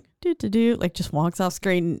just like, like just walks off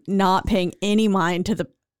screen, not paying any mind to the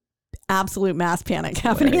absolute mass panic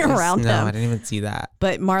happening around him. No, I didn't even see that.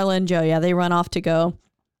 But Marla and Joe, they run off to go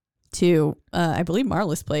to, I believe,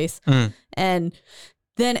 Marla's place. And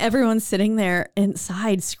then everyone's sitting there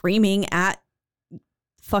inside screaming at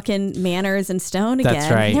fucking Manners and Stone again.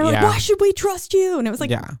 That's right. They're like, why should we trust you? And it was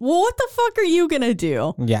like, well, what the fuck are you going to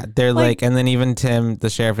do? Yeah. They're like, and then even Tim, the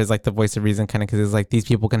sheriff, is like the voice of reason kind of, because he's like, these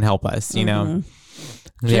people can help us, you know?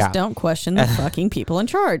 Just don't question the fucking people in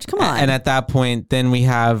charge. Come on. And at that point, then we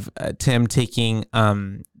have Tim taking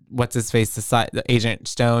what's his face, the Agent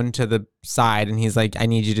Stone, to the side, and he's like, I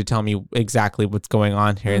need you to tell me exactly what's going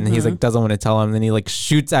on here. And then he's like, doesn't want to tell him. Then he like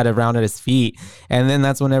shoots around at his feet, and then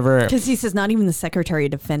that's whenever, because he says not even the Secretary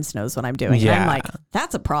of Defense knows what I'm doing. Yeah. I'm like,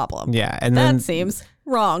 that's a problem. Yeah, and that then seems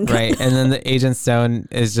wrong. Right, and then the Agent Stone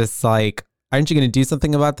is just like, aren't you going to do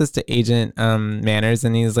something about this to Agent Manners?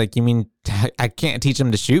 And he's like, you mean I can't teach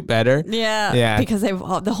him to shoot better? Yeah. Because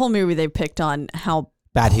the whole movie they picked on how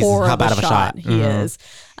bad of a shot he is.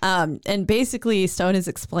 And basically Stone is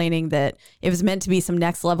explaining that it was meant to be some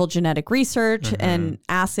next level genetic research and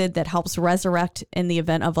acid that helps resurrect in the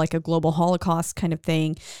event of like a global Holocaust kind of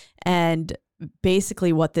thing. And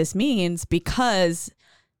basically what this means, because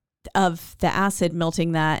of the acid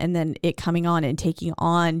melting that and then it coming on and taking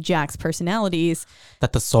on Jack's personalities,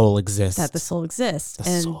 that the soul exists. The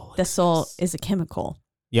soul is a chemical.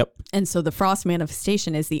 Yep. And so the Frost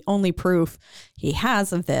manifestation is the only proof he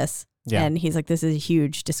has of this. Yeah. And he's like, this is a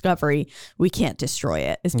huge discovery. We can't destroy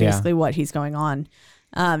it. It's basically what he's going on.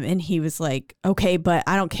 And he was like, okay, but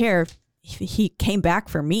I don't care. He came back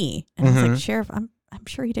for me. And I was like, Sheriff, I'm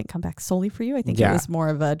sure he didn't come back solely for you. I think it was more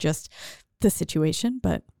of a just the situation,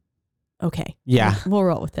 but okay. Yeah. We'll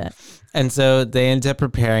roll with it. And so they end up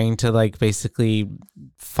preparing to like basically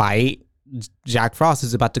fight Jack Frost,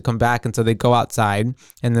 who's about to come back. And so they go outside,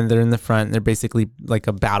 and then they're in the front. They're basically like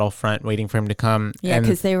a battlefront waiting for him to come. Yeah,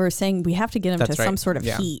 because they were saying we have to get him to some sort of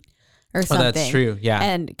heat or something. Oh, that's true. Yeah.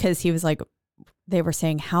 And because he was like, they were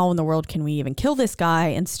saying, how in the world can we even kill this guy?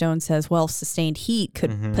 And Stone says, well, sustained heat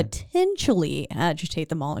could potentially agitate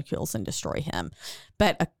the molecules and destroy him.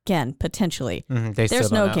 But again, potentially.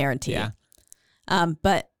 There's no guarantee. Yeah.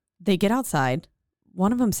 But they get outside.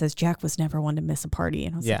 One of them says Jack was never one to miss a party.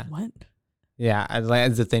 And I was like, what? Yeah,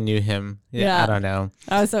 as if they knew him. Yeah, I don't know.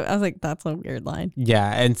 I was like, that's a weird line.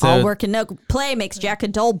 Yeah, and so all work and no play makes Jack a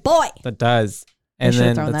dull boy. That does. And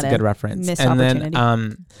then that's a good reference. And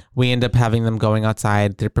then we end up having them going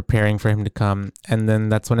outside. They're preparing for him to come. And then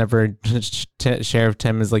that's whenever Sheriff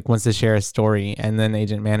Tim is like, wants to share a story. And then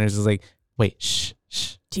Agent Manners is like, wait, shh.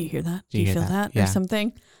 Do you hear that? Do you feel that? Or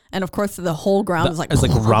something? And of course, the whole ground is like... It's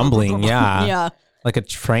like rumbling, yeah. Yeah. Like a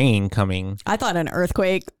train coming. I thought an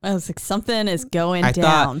earthquake. I was like, something is going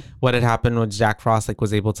down. Thought what had happened was Jack Frost like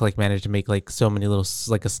was able to like manage to make like so many little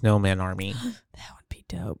like a snowman army. That would be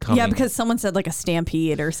dope. Yeah, because someone said like a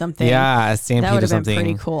stampede or something. Yeah, a stampede or something. That would have been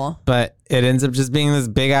pretty cool. But it ends up just being this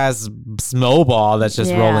big ass snowball that's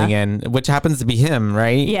just rolling in, which happens to be him,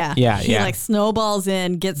 right? Yeah. He like snowballs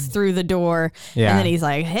in, gets through the door, and then he's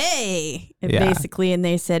like, hey, basically. And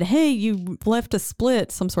they said, hey, you left a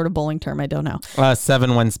split, some sort of bowling term. I don't know.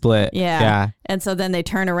 7-1 split. Yeah. And so then they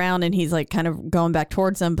turn around and he's like kind of going back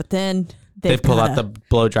towards them, but then they pull out the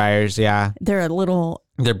blow dryers. Yeah. They're a little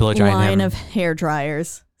blow drying line him. of hair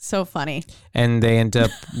dryers. So funny. And they end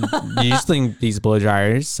up using these blow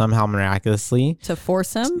dryers somehow miraculously to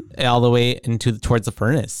force him all the way towards the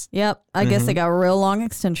furnace. Yep. I guess they got a real long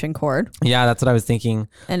extension cord. Yeah, that's what I was thinking.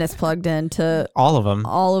 And it's plugged into all of them.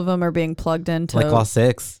 All of them are being plugged into like all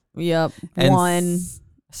 6. Yep. And one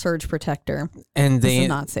surge protector. And this is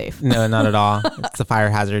not safe. No, not at all. It's a fire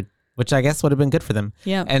hazard, which I guess would have been good for them.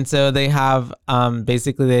 Yeah. And so they have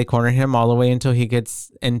basically they corner him all the way until he gets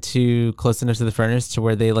into close enough to the furnace to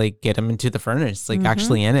where they like get him into the furnace, like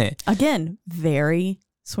actually in it. Again, very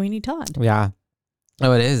Sweeney Todd. Yeah.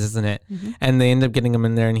 Oh, it is, isn't it? And they end up getting him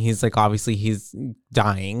in there, and he's like, obviously he's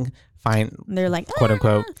dying. Fine. They're like, quote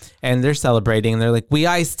unquote. And they're celebrating, and they're like, we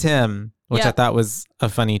iced him. Which I thought was a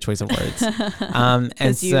funny choice of words.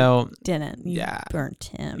 And so you burnt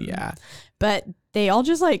him. Yeah. But they all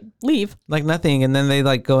just like leave. Like nothing. And then they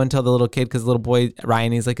like go and tell the little kid, because the little boy,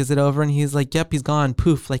 Ryan, he's like, is it over? And he's like, yep, he's gone.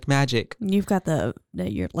 Poof, like magic. You've got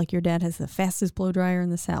your dad has the fastest blow dryer in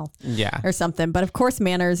the South. Yeah. Or something. But of course,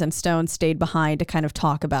 Manners and Stone stayed behind to kind of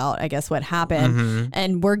talk about, I guess, what happened.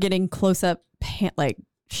 And we're getting close up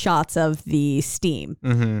shots of the steam.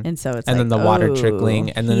 And so it's then the water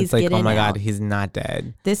trickling, and then it's like, oh my God, he's not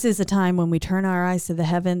dead. This is a time when we turn our eyes to the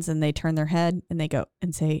heavens, and they turn their head and they go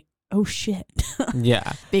and say, oh shit.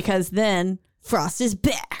 Yeah. Because then Frost is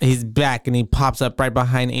back. He's back, and he pops up right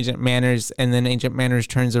behind Agent Manners, and then Agent Manners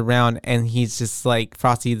turns around, and he's just like,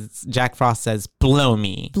 Jack Frost says, blow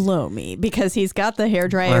me. Because he's got the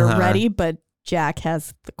hairdryer ready, but Jack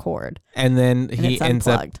has the cord. And then And he it's ends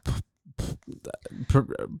unplugged. up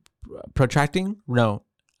protracting. No,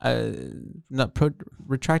 not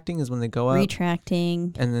retracting is when they go up.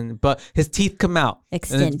 Retracting. And then, but his teeth come out.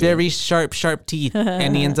 Extending. And it's very sharp teeth.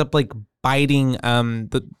 And he ends up like biting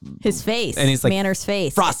His face. And he's like, Manner's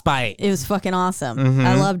face. frostbite. It was fucking awesome. Mhm.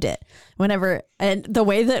 I loved it. And the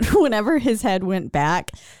way that whenever his head went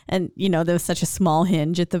back, and there was such a small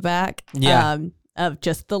hinge at the back. Yeah. Of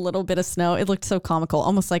just the little bit of snow. It looked so comical,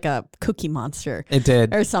 almost like a Cookie Monster It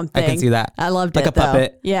did. or something. I can see that. I loved Like it. a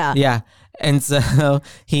puppet. Though. Yeah. Yeah. And so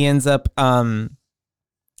he ends up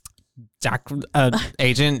Jack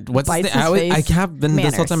Agent, what's his Bites name? his face. I have been this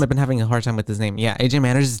whole Manners. time I've been having a hard time with his name. Yeah, Agent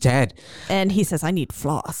Manners is dead. And he says, I need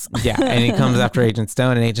floss. Yeah, and he comes after Agent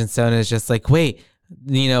Stone, and Agent Stone is just like, wait,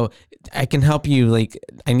 I can help you. Like,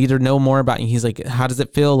 I need to know more about you. He's like, how does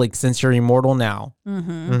it feel like since you're immortal now?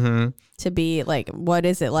 To be like, what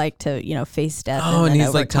is it like to, face death? Oh, and then he's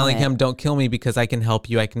like overcome telling it? him, don't kill me because I can help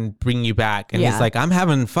you. I can bring you back. And Yeah. he's like, I'm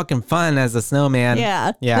having fucking fun as a snowman.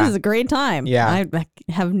 Yeah. Yeah. This is a great time. Yeah. I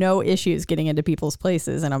have no issues getting into people's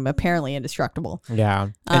places, and I'm apparently indestructible. Yeah.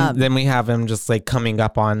 And then we have him just like coming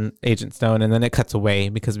up on Agent Stone, and then it cuts away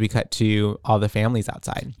because we cut to all the families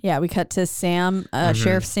outside. Yeah, we cut to Sam,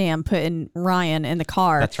 Sheriff Sam, putting Ryan in the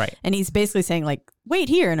car. That's right. And he's basically saying like, wait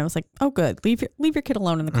here. And I was like, oh, good. Leave your kid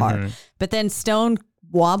alone in the car. But then Stone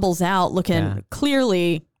wobbles out looking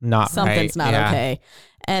clearly Not something's right. not Yeah. okay.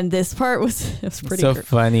 And this part was pretty so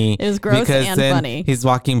funny. It was gross because and then funny. He's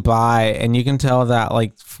walking by, and you can tell that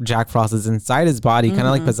like Jack Frost is inside his body, kind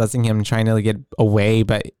of like possessing him, trying to like, get away.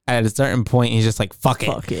 But at a certain point, he's just like, "Fuck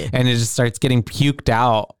it," and it just starts getting puked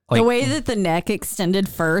out. Like, the way that the neck extended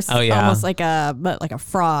first, Oh, yeah. almost like a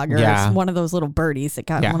frog or Yeah. one of those little birdies that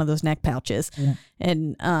got Yeah. one of those neck pouches.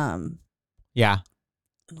 And yeah,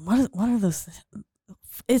 what are those?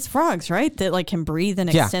 It's frogs, right? That like can breathe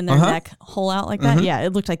and Yeah. extend their neck hole out like that. Yeah,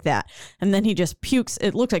 it looked like that. And then he just pukes.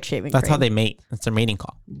 It looked like shaving that's cream. how they mate. That's their mating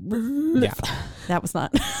call. Yeah, That was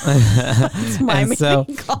not. That's my and so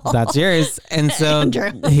mating call. that's yours. And so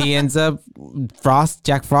Andrew. he ends up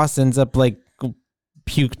Jack Frost ends up like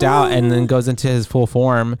puked out and then goes into his full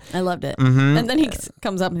form. I loved it. Mhm. And then he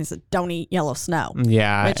comes up and he said, "Don't eat yellow snow."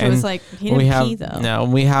 Yeah, Which and was like he didn't pee though. No,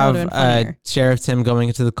 we That have would've been funnier. Sheriff Tim going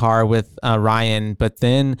into the car with Ryan, but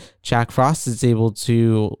then Jack Frost is able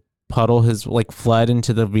to puddle his like flood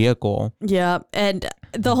into the vehicle. Yeah, and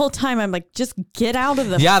the whole time I'm like, just get out of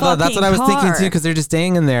the Yeah, fucking that's what I was thinking car. too, because they're just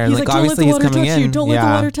staying in there. He's Like like, don't let obviously the he's water coming touch in. you. Don't let yeah.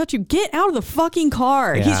 the water touch you. Get out of the fucking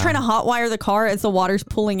car. He's Yeah. trying to hotwire the car as the water's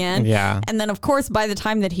pulling in. Yeah. And then, of course, by the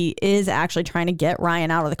time that he is actually trying to get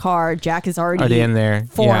Ryan out of the car, Jack is already in there.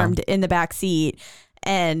 formed in the back seat.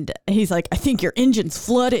 And he's like, I think your engine's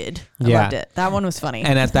flooded. I Yeah. loved it. That one was funny.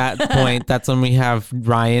 And at that point, that's when we have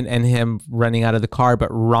Ryan and him running out of the car. But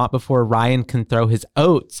before Ryan can throw his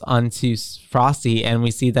oats onto Frosty, and we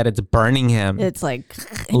see that it's burning him. It's like,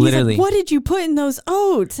 and Literally. he's like, what did you put in those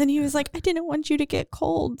oats? And he was like, I didn't want you to get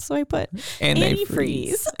cold. So I put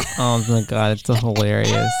antifreeze. Oh my God, it's so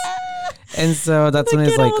hilarious. And so that's The when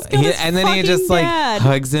he's kid like, almost got his and then he fucking just like dad.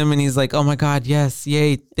 hugs him, and he's like, "Oh my God, yes,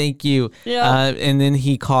 yay, thank you." Yeah. And then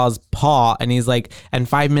he calls Paul, and he's like, "In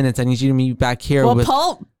 5 minutes, I need you to meet back here." Well, with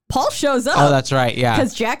Paul shows up. Oh, that's right. Yeah.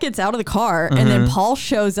 Because Jack gets out of the car and then Paul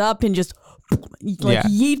shows up and just Yeah.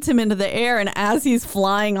 yeets him into the air. And as he's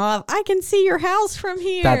flying off, I can see your house from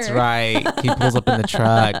here. That's right. He pulls up in the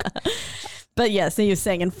truck. But yes, he was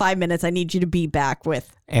saying in 5 minutes, I need you to be back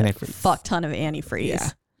with Antifreeze. a fuck ton of antifreeze. Yeah.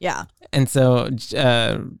 Yeah. And so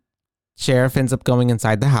Sheriff ends up going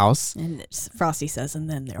inside the house. And Frosty says, and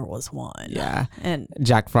then there was one. Yeah. And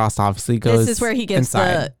Jack Frost obviously goes. this is where he gets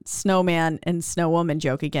inside. the snowman and snow woman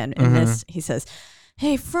joke again. And this, he says,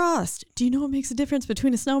 hey, Frost, do you know what makes a difference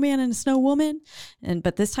between a snowman and a snow woman?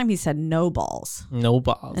 But this time he said no balls No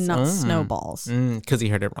balls. and not snowballs. Because he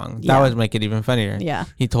heard it wrong. Yeah. That would make it even funnier. Yeah.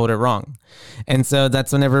 He told it wrong. And so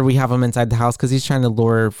that's whenever we have him inside the house because he's trying to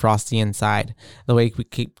lure Frosty inside. The way we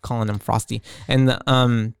keep calling him Frosty. And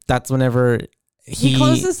that's whenever He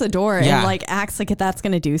closes the door Yeah. and like acts like that's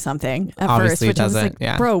going to do something at Obviously first, which I was doesn't, like,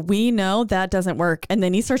 yeah. bro, we know that doesn't work. And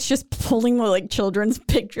then he starts just pulling like children's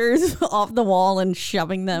pictures off the wall and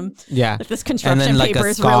shoving them. Yeah. Like this And construction then like paper a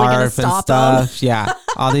is really going to scarf and stop them. stuff. Yeah.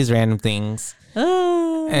 All these random things.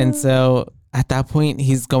 And so at that point,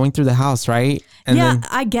 he's going through the house, right? And yeah, then,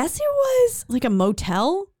 I guess it was like a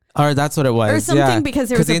motel or that's what it was. or something yeah. because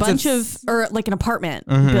there was he a ends bunch up or like an apartment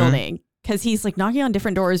Mhm. building. Because he's like knocking on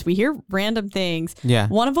different doors. We hear random things. Yeah.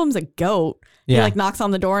 One of them's a goat. He Yeah. like knocks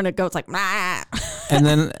on the door and a goat's like, "Mah." And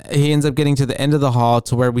then he ends up getting to the end of the hall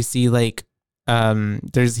to where we see like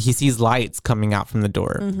he sees lights coming out from the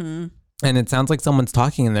door. Mm-hmm. and it sounds like someone's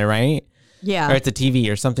talking in there, right? Yeah. Or it's a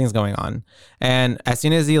TV or something's going on. And as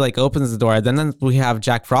soon as he like opens the door, then we have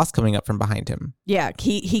Jack Frost coming up from behind him. Yeah.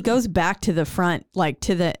 He goes back to the front, like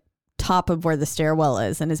to the top of where the stairwell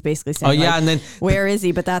is, and is basically saying, Oh yeah, like, and then where is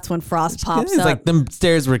he? But that's when Frost pops it's up. like them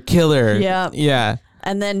stairs were killer. Yeah. Yeah.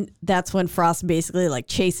 And then that's when Frost basically like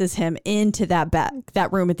chases him into that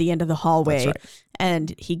room at the end of the hallway. That's right.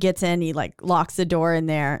 And he gets in, he like locks the door in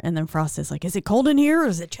there, and then Frost is like, is it cold in here or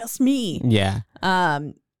is it just me? Yeah.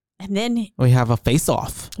 And then We have a face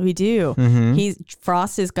off. we do. Mm-hmm.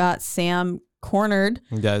 Frost has got Sam cornered.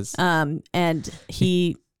 He does. And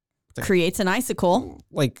he creates an icicle.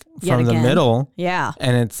 Like Yet from the again. middle. Yeah.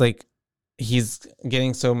 And it's like he's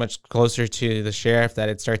getting so much closer to the sheriff that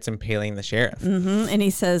it starts impaling the sheriff. Mm-hmm. And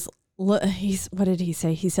he says, look, what did he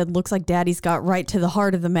say? He said, looks like Daddy's got right to the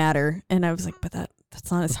heart of the matter. And I was like, but that's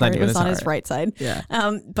not his heart. It was on his right side. Yeah.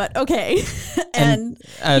 But okay. And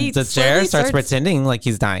he the slowly sheriff starts pretending like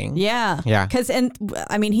he's dying. Yeah. Yeah. And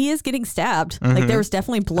I mean, he is getting stabbed. Like there was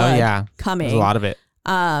definitely blood coming. There's a lot of it.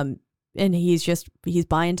 And he's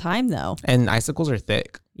buying time though. And icicles are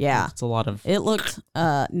thick. Yeah. It's a lot of. It looked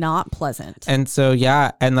not pleasant. And so,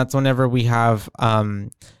 yeah. And that's whenever we have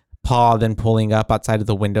Paul then pulling up outside of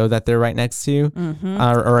the window that they're right next to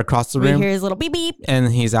or across the We room. hear his little beep beep. And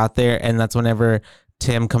he's out there. And that's whenever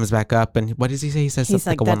Tim comes back up. And what does he say? He says He's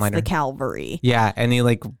something like, like a that's one-liner. the cavalry. Yeah. And he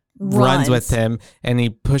like runs with him and he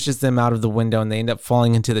pushes them out of the window and they end up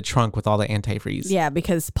falling into the trunk with all the antifreeze. Yeah,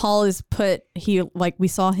 because Paul is we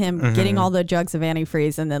saw him getting all the jugs of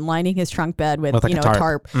antifreeze and then lining his trunk bed with like a a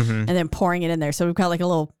tarp and then pouring it in there. So we've got like a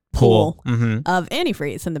little pool of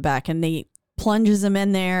antifreeze in the back, and they plunges him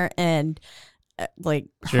in there and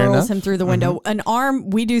hurls him through the window.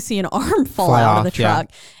 We do see an arm fall out of the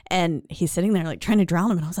truck, and he's sitting there like trying to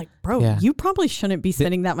drown him. And I was like, bro, you probably shouldn't be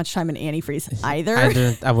spending that much time in antifreeze either.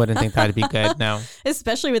 I wouldn't think that'd be good. No.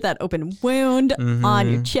 Especially with that open wound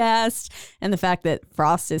on your chest and the fact that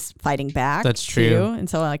Frost is fighting back. That's true. Too. And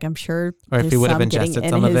so like, I'm sure. Or if he would have ingested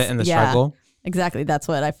some of it in the struggle. Exactly. That's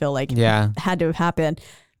what I feel like had to have happened.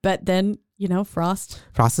 But then, Frost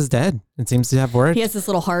is dead. It seems to have worked. He has this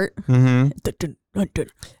little heart. And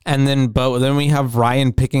then we have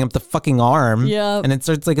Ryan picking up the fucking arm. Yeah. And it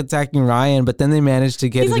starts like attacking Ryan, but then they manage to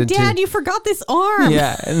get He's it like, into... Dad, you forgot this arm.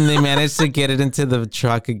 Yeah. And they managed to get it into the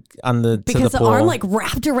truck because the pool. arm like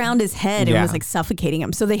wrapped around his head and was like suffocating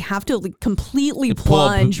him. So they have to like completely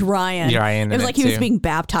plunge Ryan. Ryan it was like he was being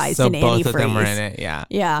baptized in antifreeze. So both of them were in it. Yeah.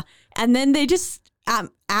 Yeah. And then they just...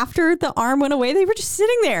 after the arm went away, they were just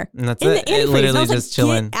sitting there. And that's in it. The antifreeze. Literally I was just like,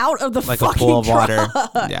 chilling. Get out of the like fucking a pool of water.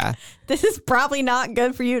 truck. Yeah. This is probably not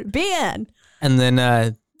good for you to be in. And then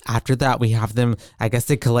after that, we have them, I guess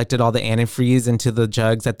they collected all the antifreeze into the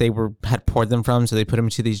jugs that they had poured them from. So they put them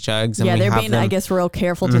into these jugs. And they're being, I guess, real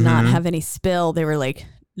careful to not have any spill. They were like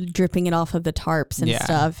dripping it off of the tarps and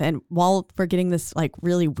stuff. And while we're getting this like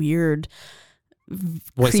really weird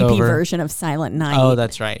creepy version of Silent Night. Oh,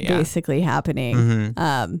 that's right. Yeah. Basically happening.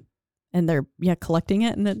 And they're collecting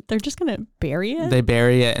it, and then they're just gonna bury it. They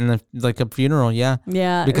bury it in like a funeral. Yeah.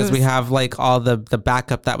 Yeah. Because we have like all the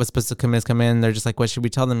backup that was supposed to come in. They're just like, what should we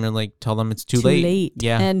tell them? They're like, tell them it's too late.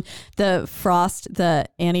 Yeah. And the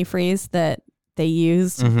antifreeze that they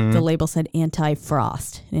used, the label said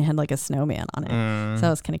anti-frost, and it had like a snowman on it. So that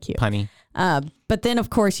was kind of cute. Punny. But then, of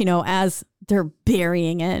course, as they're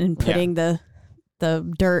burying it and putting the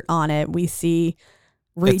dirt on it, we see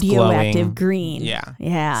radioactive green. Yeah.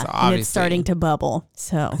 Yeah. So and it's starting to bubble.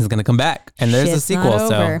 So he's going to come back. And there's a sequel.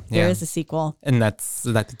 So there is a sequel. And that's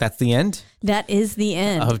the end. That is the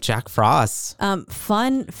end of Jack Frost.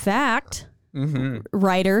 Fun fact.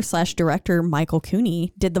 Writer / director Michael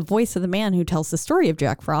Cooney did the voice of the man who tells the story of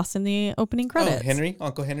Jack Frost in the opening credits.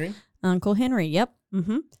 Uncle Henry. Uncle Henry. Yep.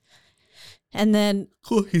 And then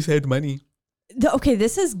he's had money. Okay,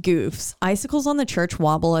 this is goofs. Icicles on the church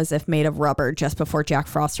wobble as if made of rubber just before Jack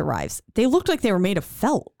Frost arrives. They looked like they were made of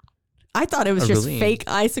felt. I thought it was just fake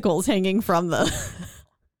icicles hanging from the...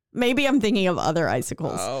 Maybe I'm thinking of other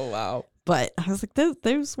icicles. Oh, wow. But I was like,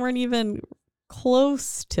 those weren't even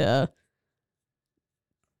close to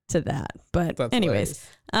that. But anyways,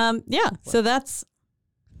 so that's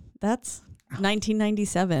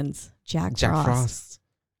 1997's Jack Frost.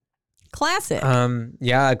 Classic.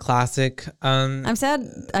 Classic. I'm sad.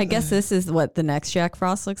 I guess this is what the next Jack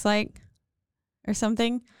Frost looks like, or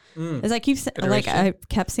something. As I keep I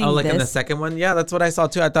kept seeing. Oh, like this. in the second one. Yeah, that's what I saw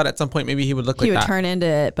too. I thought at some point maybe he would look like that. He would turn into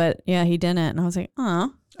it, but yeah, he didn't. And I was like,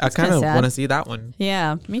 oh, I kind of want to see that one.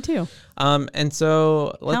 Yeah, me too. And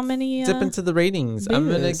so let's How many, dip into the ratings. Booze?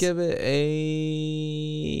 I'm gonna give it a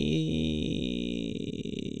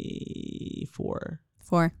 4.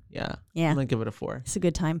 4. Yeah. Yeah. I'm gonna give it a 4. It's a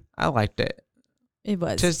good time. I liked it. It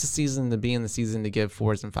was. Just the season to be in the season to give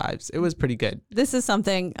 4s and 5s. It was pretty good. This is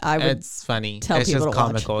something I would It's funny. tell It's people just to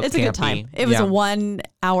comical. watch. It's a good campy. time. It was Yeah. a 1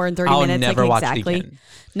 hour and 30 I'll minutes. never like watch exactly. it again.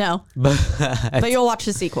 No, But you'll watch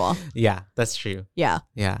the sequel. yeah, that's true. Yeah.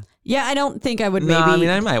 Yeah. Yeah, I don't think I would No, I maybe. mean,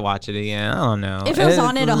 I might watch it again. I don't know. If it was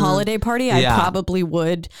on at a holiday party, yeah. I probably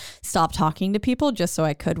would stop talking to people just so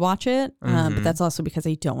I could watch it. But that's also because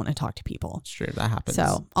I don't want to talk to people. It's true. That happens.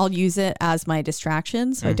 So I'll use it as my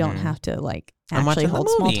distraction so I don't have to like I'm actually watching the hold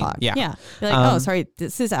small movie. talk. Yeah. Be like, oh, sorry,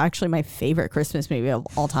 this is actually my favorite Christmas movie of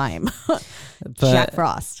all time. Jack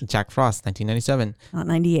Frost, Jack Frost, 1997. not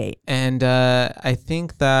 98. And I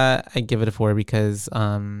think that I give it a 4 because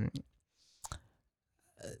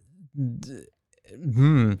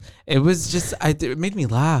it was just it made me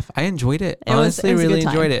laugh. I enjoyed it. Honestly, it was a really good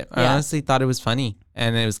time. enjoyed it. I Yeah. honestly thought it was funny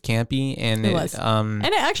and it was campy and It was. And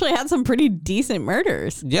it actually had some pretty decent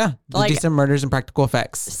murders. yeah, Like- decent murders and practical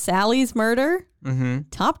effects. Sally's murder,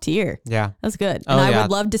 top tier. Yeah. That's good. Oh, And I yeah.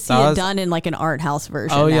 would love to see That it was- done in like an art house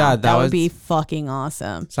version. Oh, now. yeah, that that would was- be fucking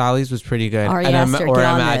awesome. Sally's was pretty good. Ari And Aster, or get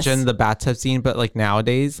on imagine this. the bathtub scene, but like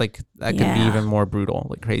nowadays, like that could be Yeah. even more brutal,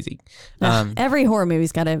 like crazy. Every horror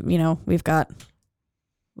movie's got to,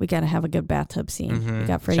 we got to have a good bathtub scene. We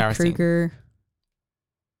got Freddy Shower scene. Krueger.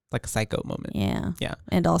 Like a psycho moment. Yeah. Yeah.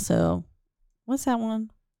 And also, what's that one?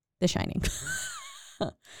 The Shining.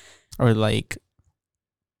 Or like,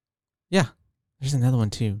 yeah, there's another one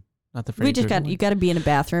too. Not the Freddy We just Krueger got, one. you got to be in a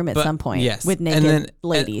bathroom at But some point yes. with And naked then-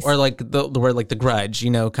 ladies. or like the word like The Grudge,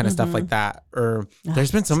 kind of stuff like that. Or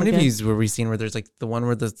there's been so many of good. these where we've seen where there's like the one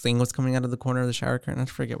where the thing was coming out of the corner of the shower curtain. I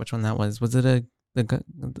forget which one that was. Was it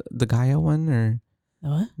the Gaia one or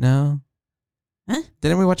What? no? Huh?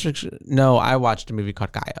 Didn't we watch? No, I watched a movie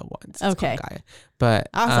called Gaia once. It's Okay. called Gaia. But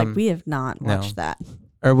I was like, we have not no. watched that.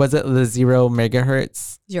 or was it the 0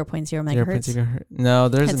 megahertz? 0.0 megahertz. 0.0 No,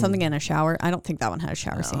 there's Had something in a shower. I don't think that one had a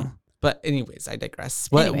shower scene. But anyways, I digress.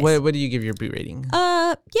 What do you give your boot rating?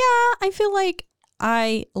 Yeah, I feel like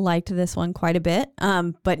I liked this one quite a bit,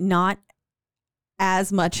 but not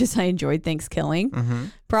as much as I enjoyed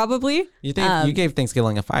Thanksgiving. Probably. You gave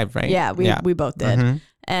Thanksgiving a 5, right? Yeah, we both did. Mhm.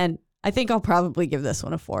 And I think I'll probably give this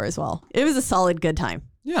one a 4 as well. It was a solid good time.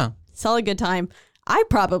 Yeah. Solid good time. I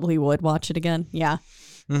probably would watch it again. Yeah.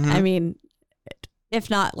 Mhm. I mean, if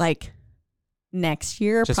not like next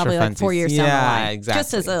year, Just probably for like 4 years down the line. exactly.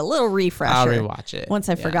 Just as a little refresher. I'll rewatch it Once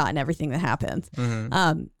I've Yeah. forgotten everything that happens. Mhm.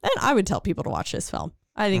 And I would tell people to watch this film.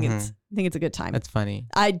 I think it's a good time. That's funny.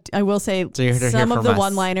 I will say So you're here to hear some of from the us.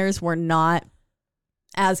 one-liners were not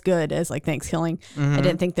as good as like Thanksgiving. Mhm. I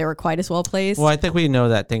didn't think they were quite as well placed. Well, I think we know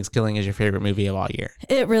that Thanksgiving is your favorite movie of all year.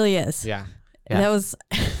 It really is. Yeah. That was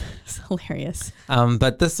it's hilarious.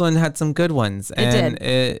 But this one had some good ones, and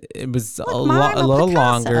it was a mine, a little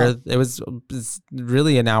Picasso. longer. It was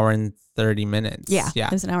really an hour and 30 minutes. Yeah,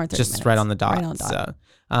 it was an hour and 30 just minutes. right on the dot. Right on dot.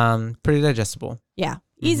 So, pretty digestible. Yeah,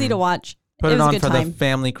 easy to watch. Put it it was a on good for time. the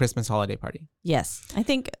family Christmas holiday party. Yes, I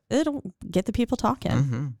think it'll get the people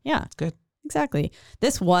talking. Yeah, It's good. exactly.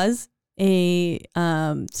 This was a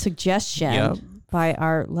suggestion Yep. by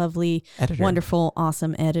our lovely, Editor. wonderful,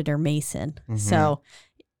 awesome editor Mason. So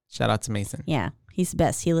Shout out to Mason. yeah, he's the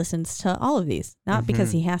best. He listens to all of these, not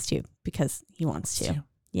because he has to, because he wants to. to.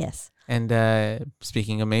 Yes. And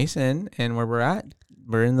speaking of Mason and where we're at,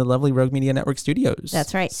 we're in the lovely Rogue Media Network studios.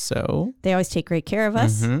 That's right. So They always take great care of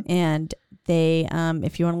us. And they,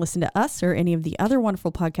 if you want to listen to us or any of the other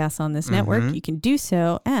wonderful podcasts on this network, you can do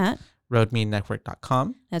so at,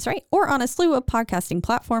 roadmedianetwork.com, that's right, or on a slew of podcasting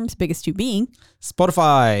platforms, biggest two being,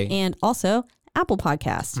 Spotify, and also Apple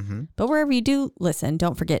Podcasts. But wherever you do listen,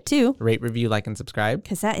 don't forget to, rate, review, like, and subscribe.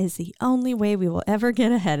 because that is the only way we will ever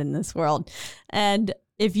get ahead in this world. And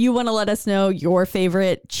if you want to let us know your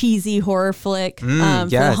favorite cheesy horror flick for the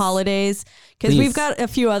yes. holidays, because we've Please. got a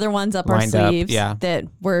few other ones up Lined our up, sleeves yeah. that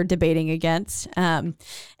we're debating against.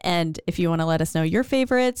 And if you want to let us know your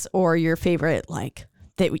favorites or your favorite, like,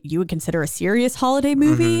 that you would consider a serious holiday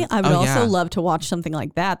movie, I would also love to watch something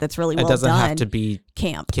like that that's really well It doesn't done. have to be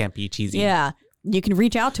camp. campy, cheesy. Yeah. You can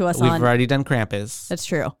reach out to us We've on. already done Krampus. That's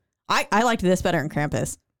true. I liked this better than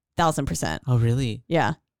Krampus. 1000%. Oh, really?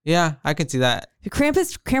 Yeah. Yeah, I could see that.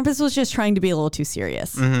 Krampus was just trying to be a little too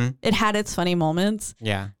serious. It had its funny moments.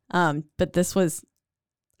 Yeah. But this was,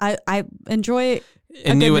 I enjoy It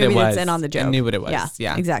a knew good what it movie was. that's in on the joke. It knew what it was. Yeah,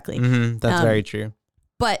 Yeah. exactly. That's very true.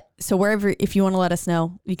 But so wherever, if you want to let us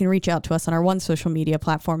know, you can reach out to us on our one social media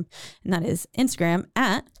platform, and that is Instagram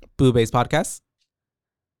at, Boo Base Podcast.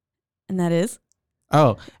 and that is,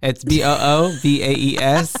 Oh, it's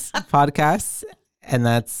BOOVAES Podcasts. And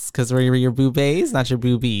that's because we're your boobays, not your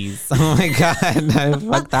boobies. Oh my God. I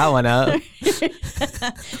fucked that one up.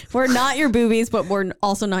 We're not your boobies, but we're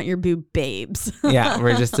also not your boob babes. Yeah,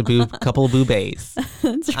 we're just a couple of boobays.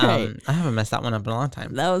 That's right. I haven't messed that one up in a long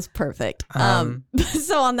time. That was perfect.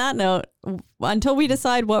 So on that note, until we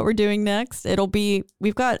decide what we're doing next,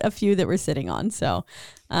 we've got a few that we're sitting on. So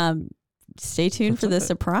stay tuned for the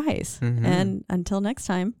surprise. Mm-hmm. And until next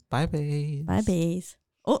time. Bye, bays. Bye, bays.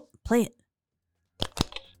 Oh, play it.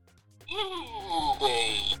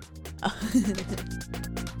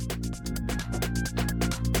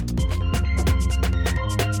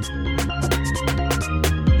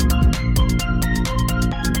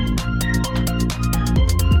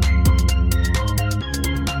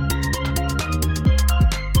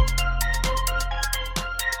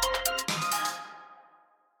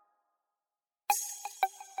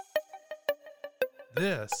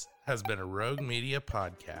 This has been a Rogue Media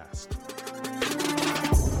podcast.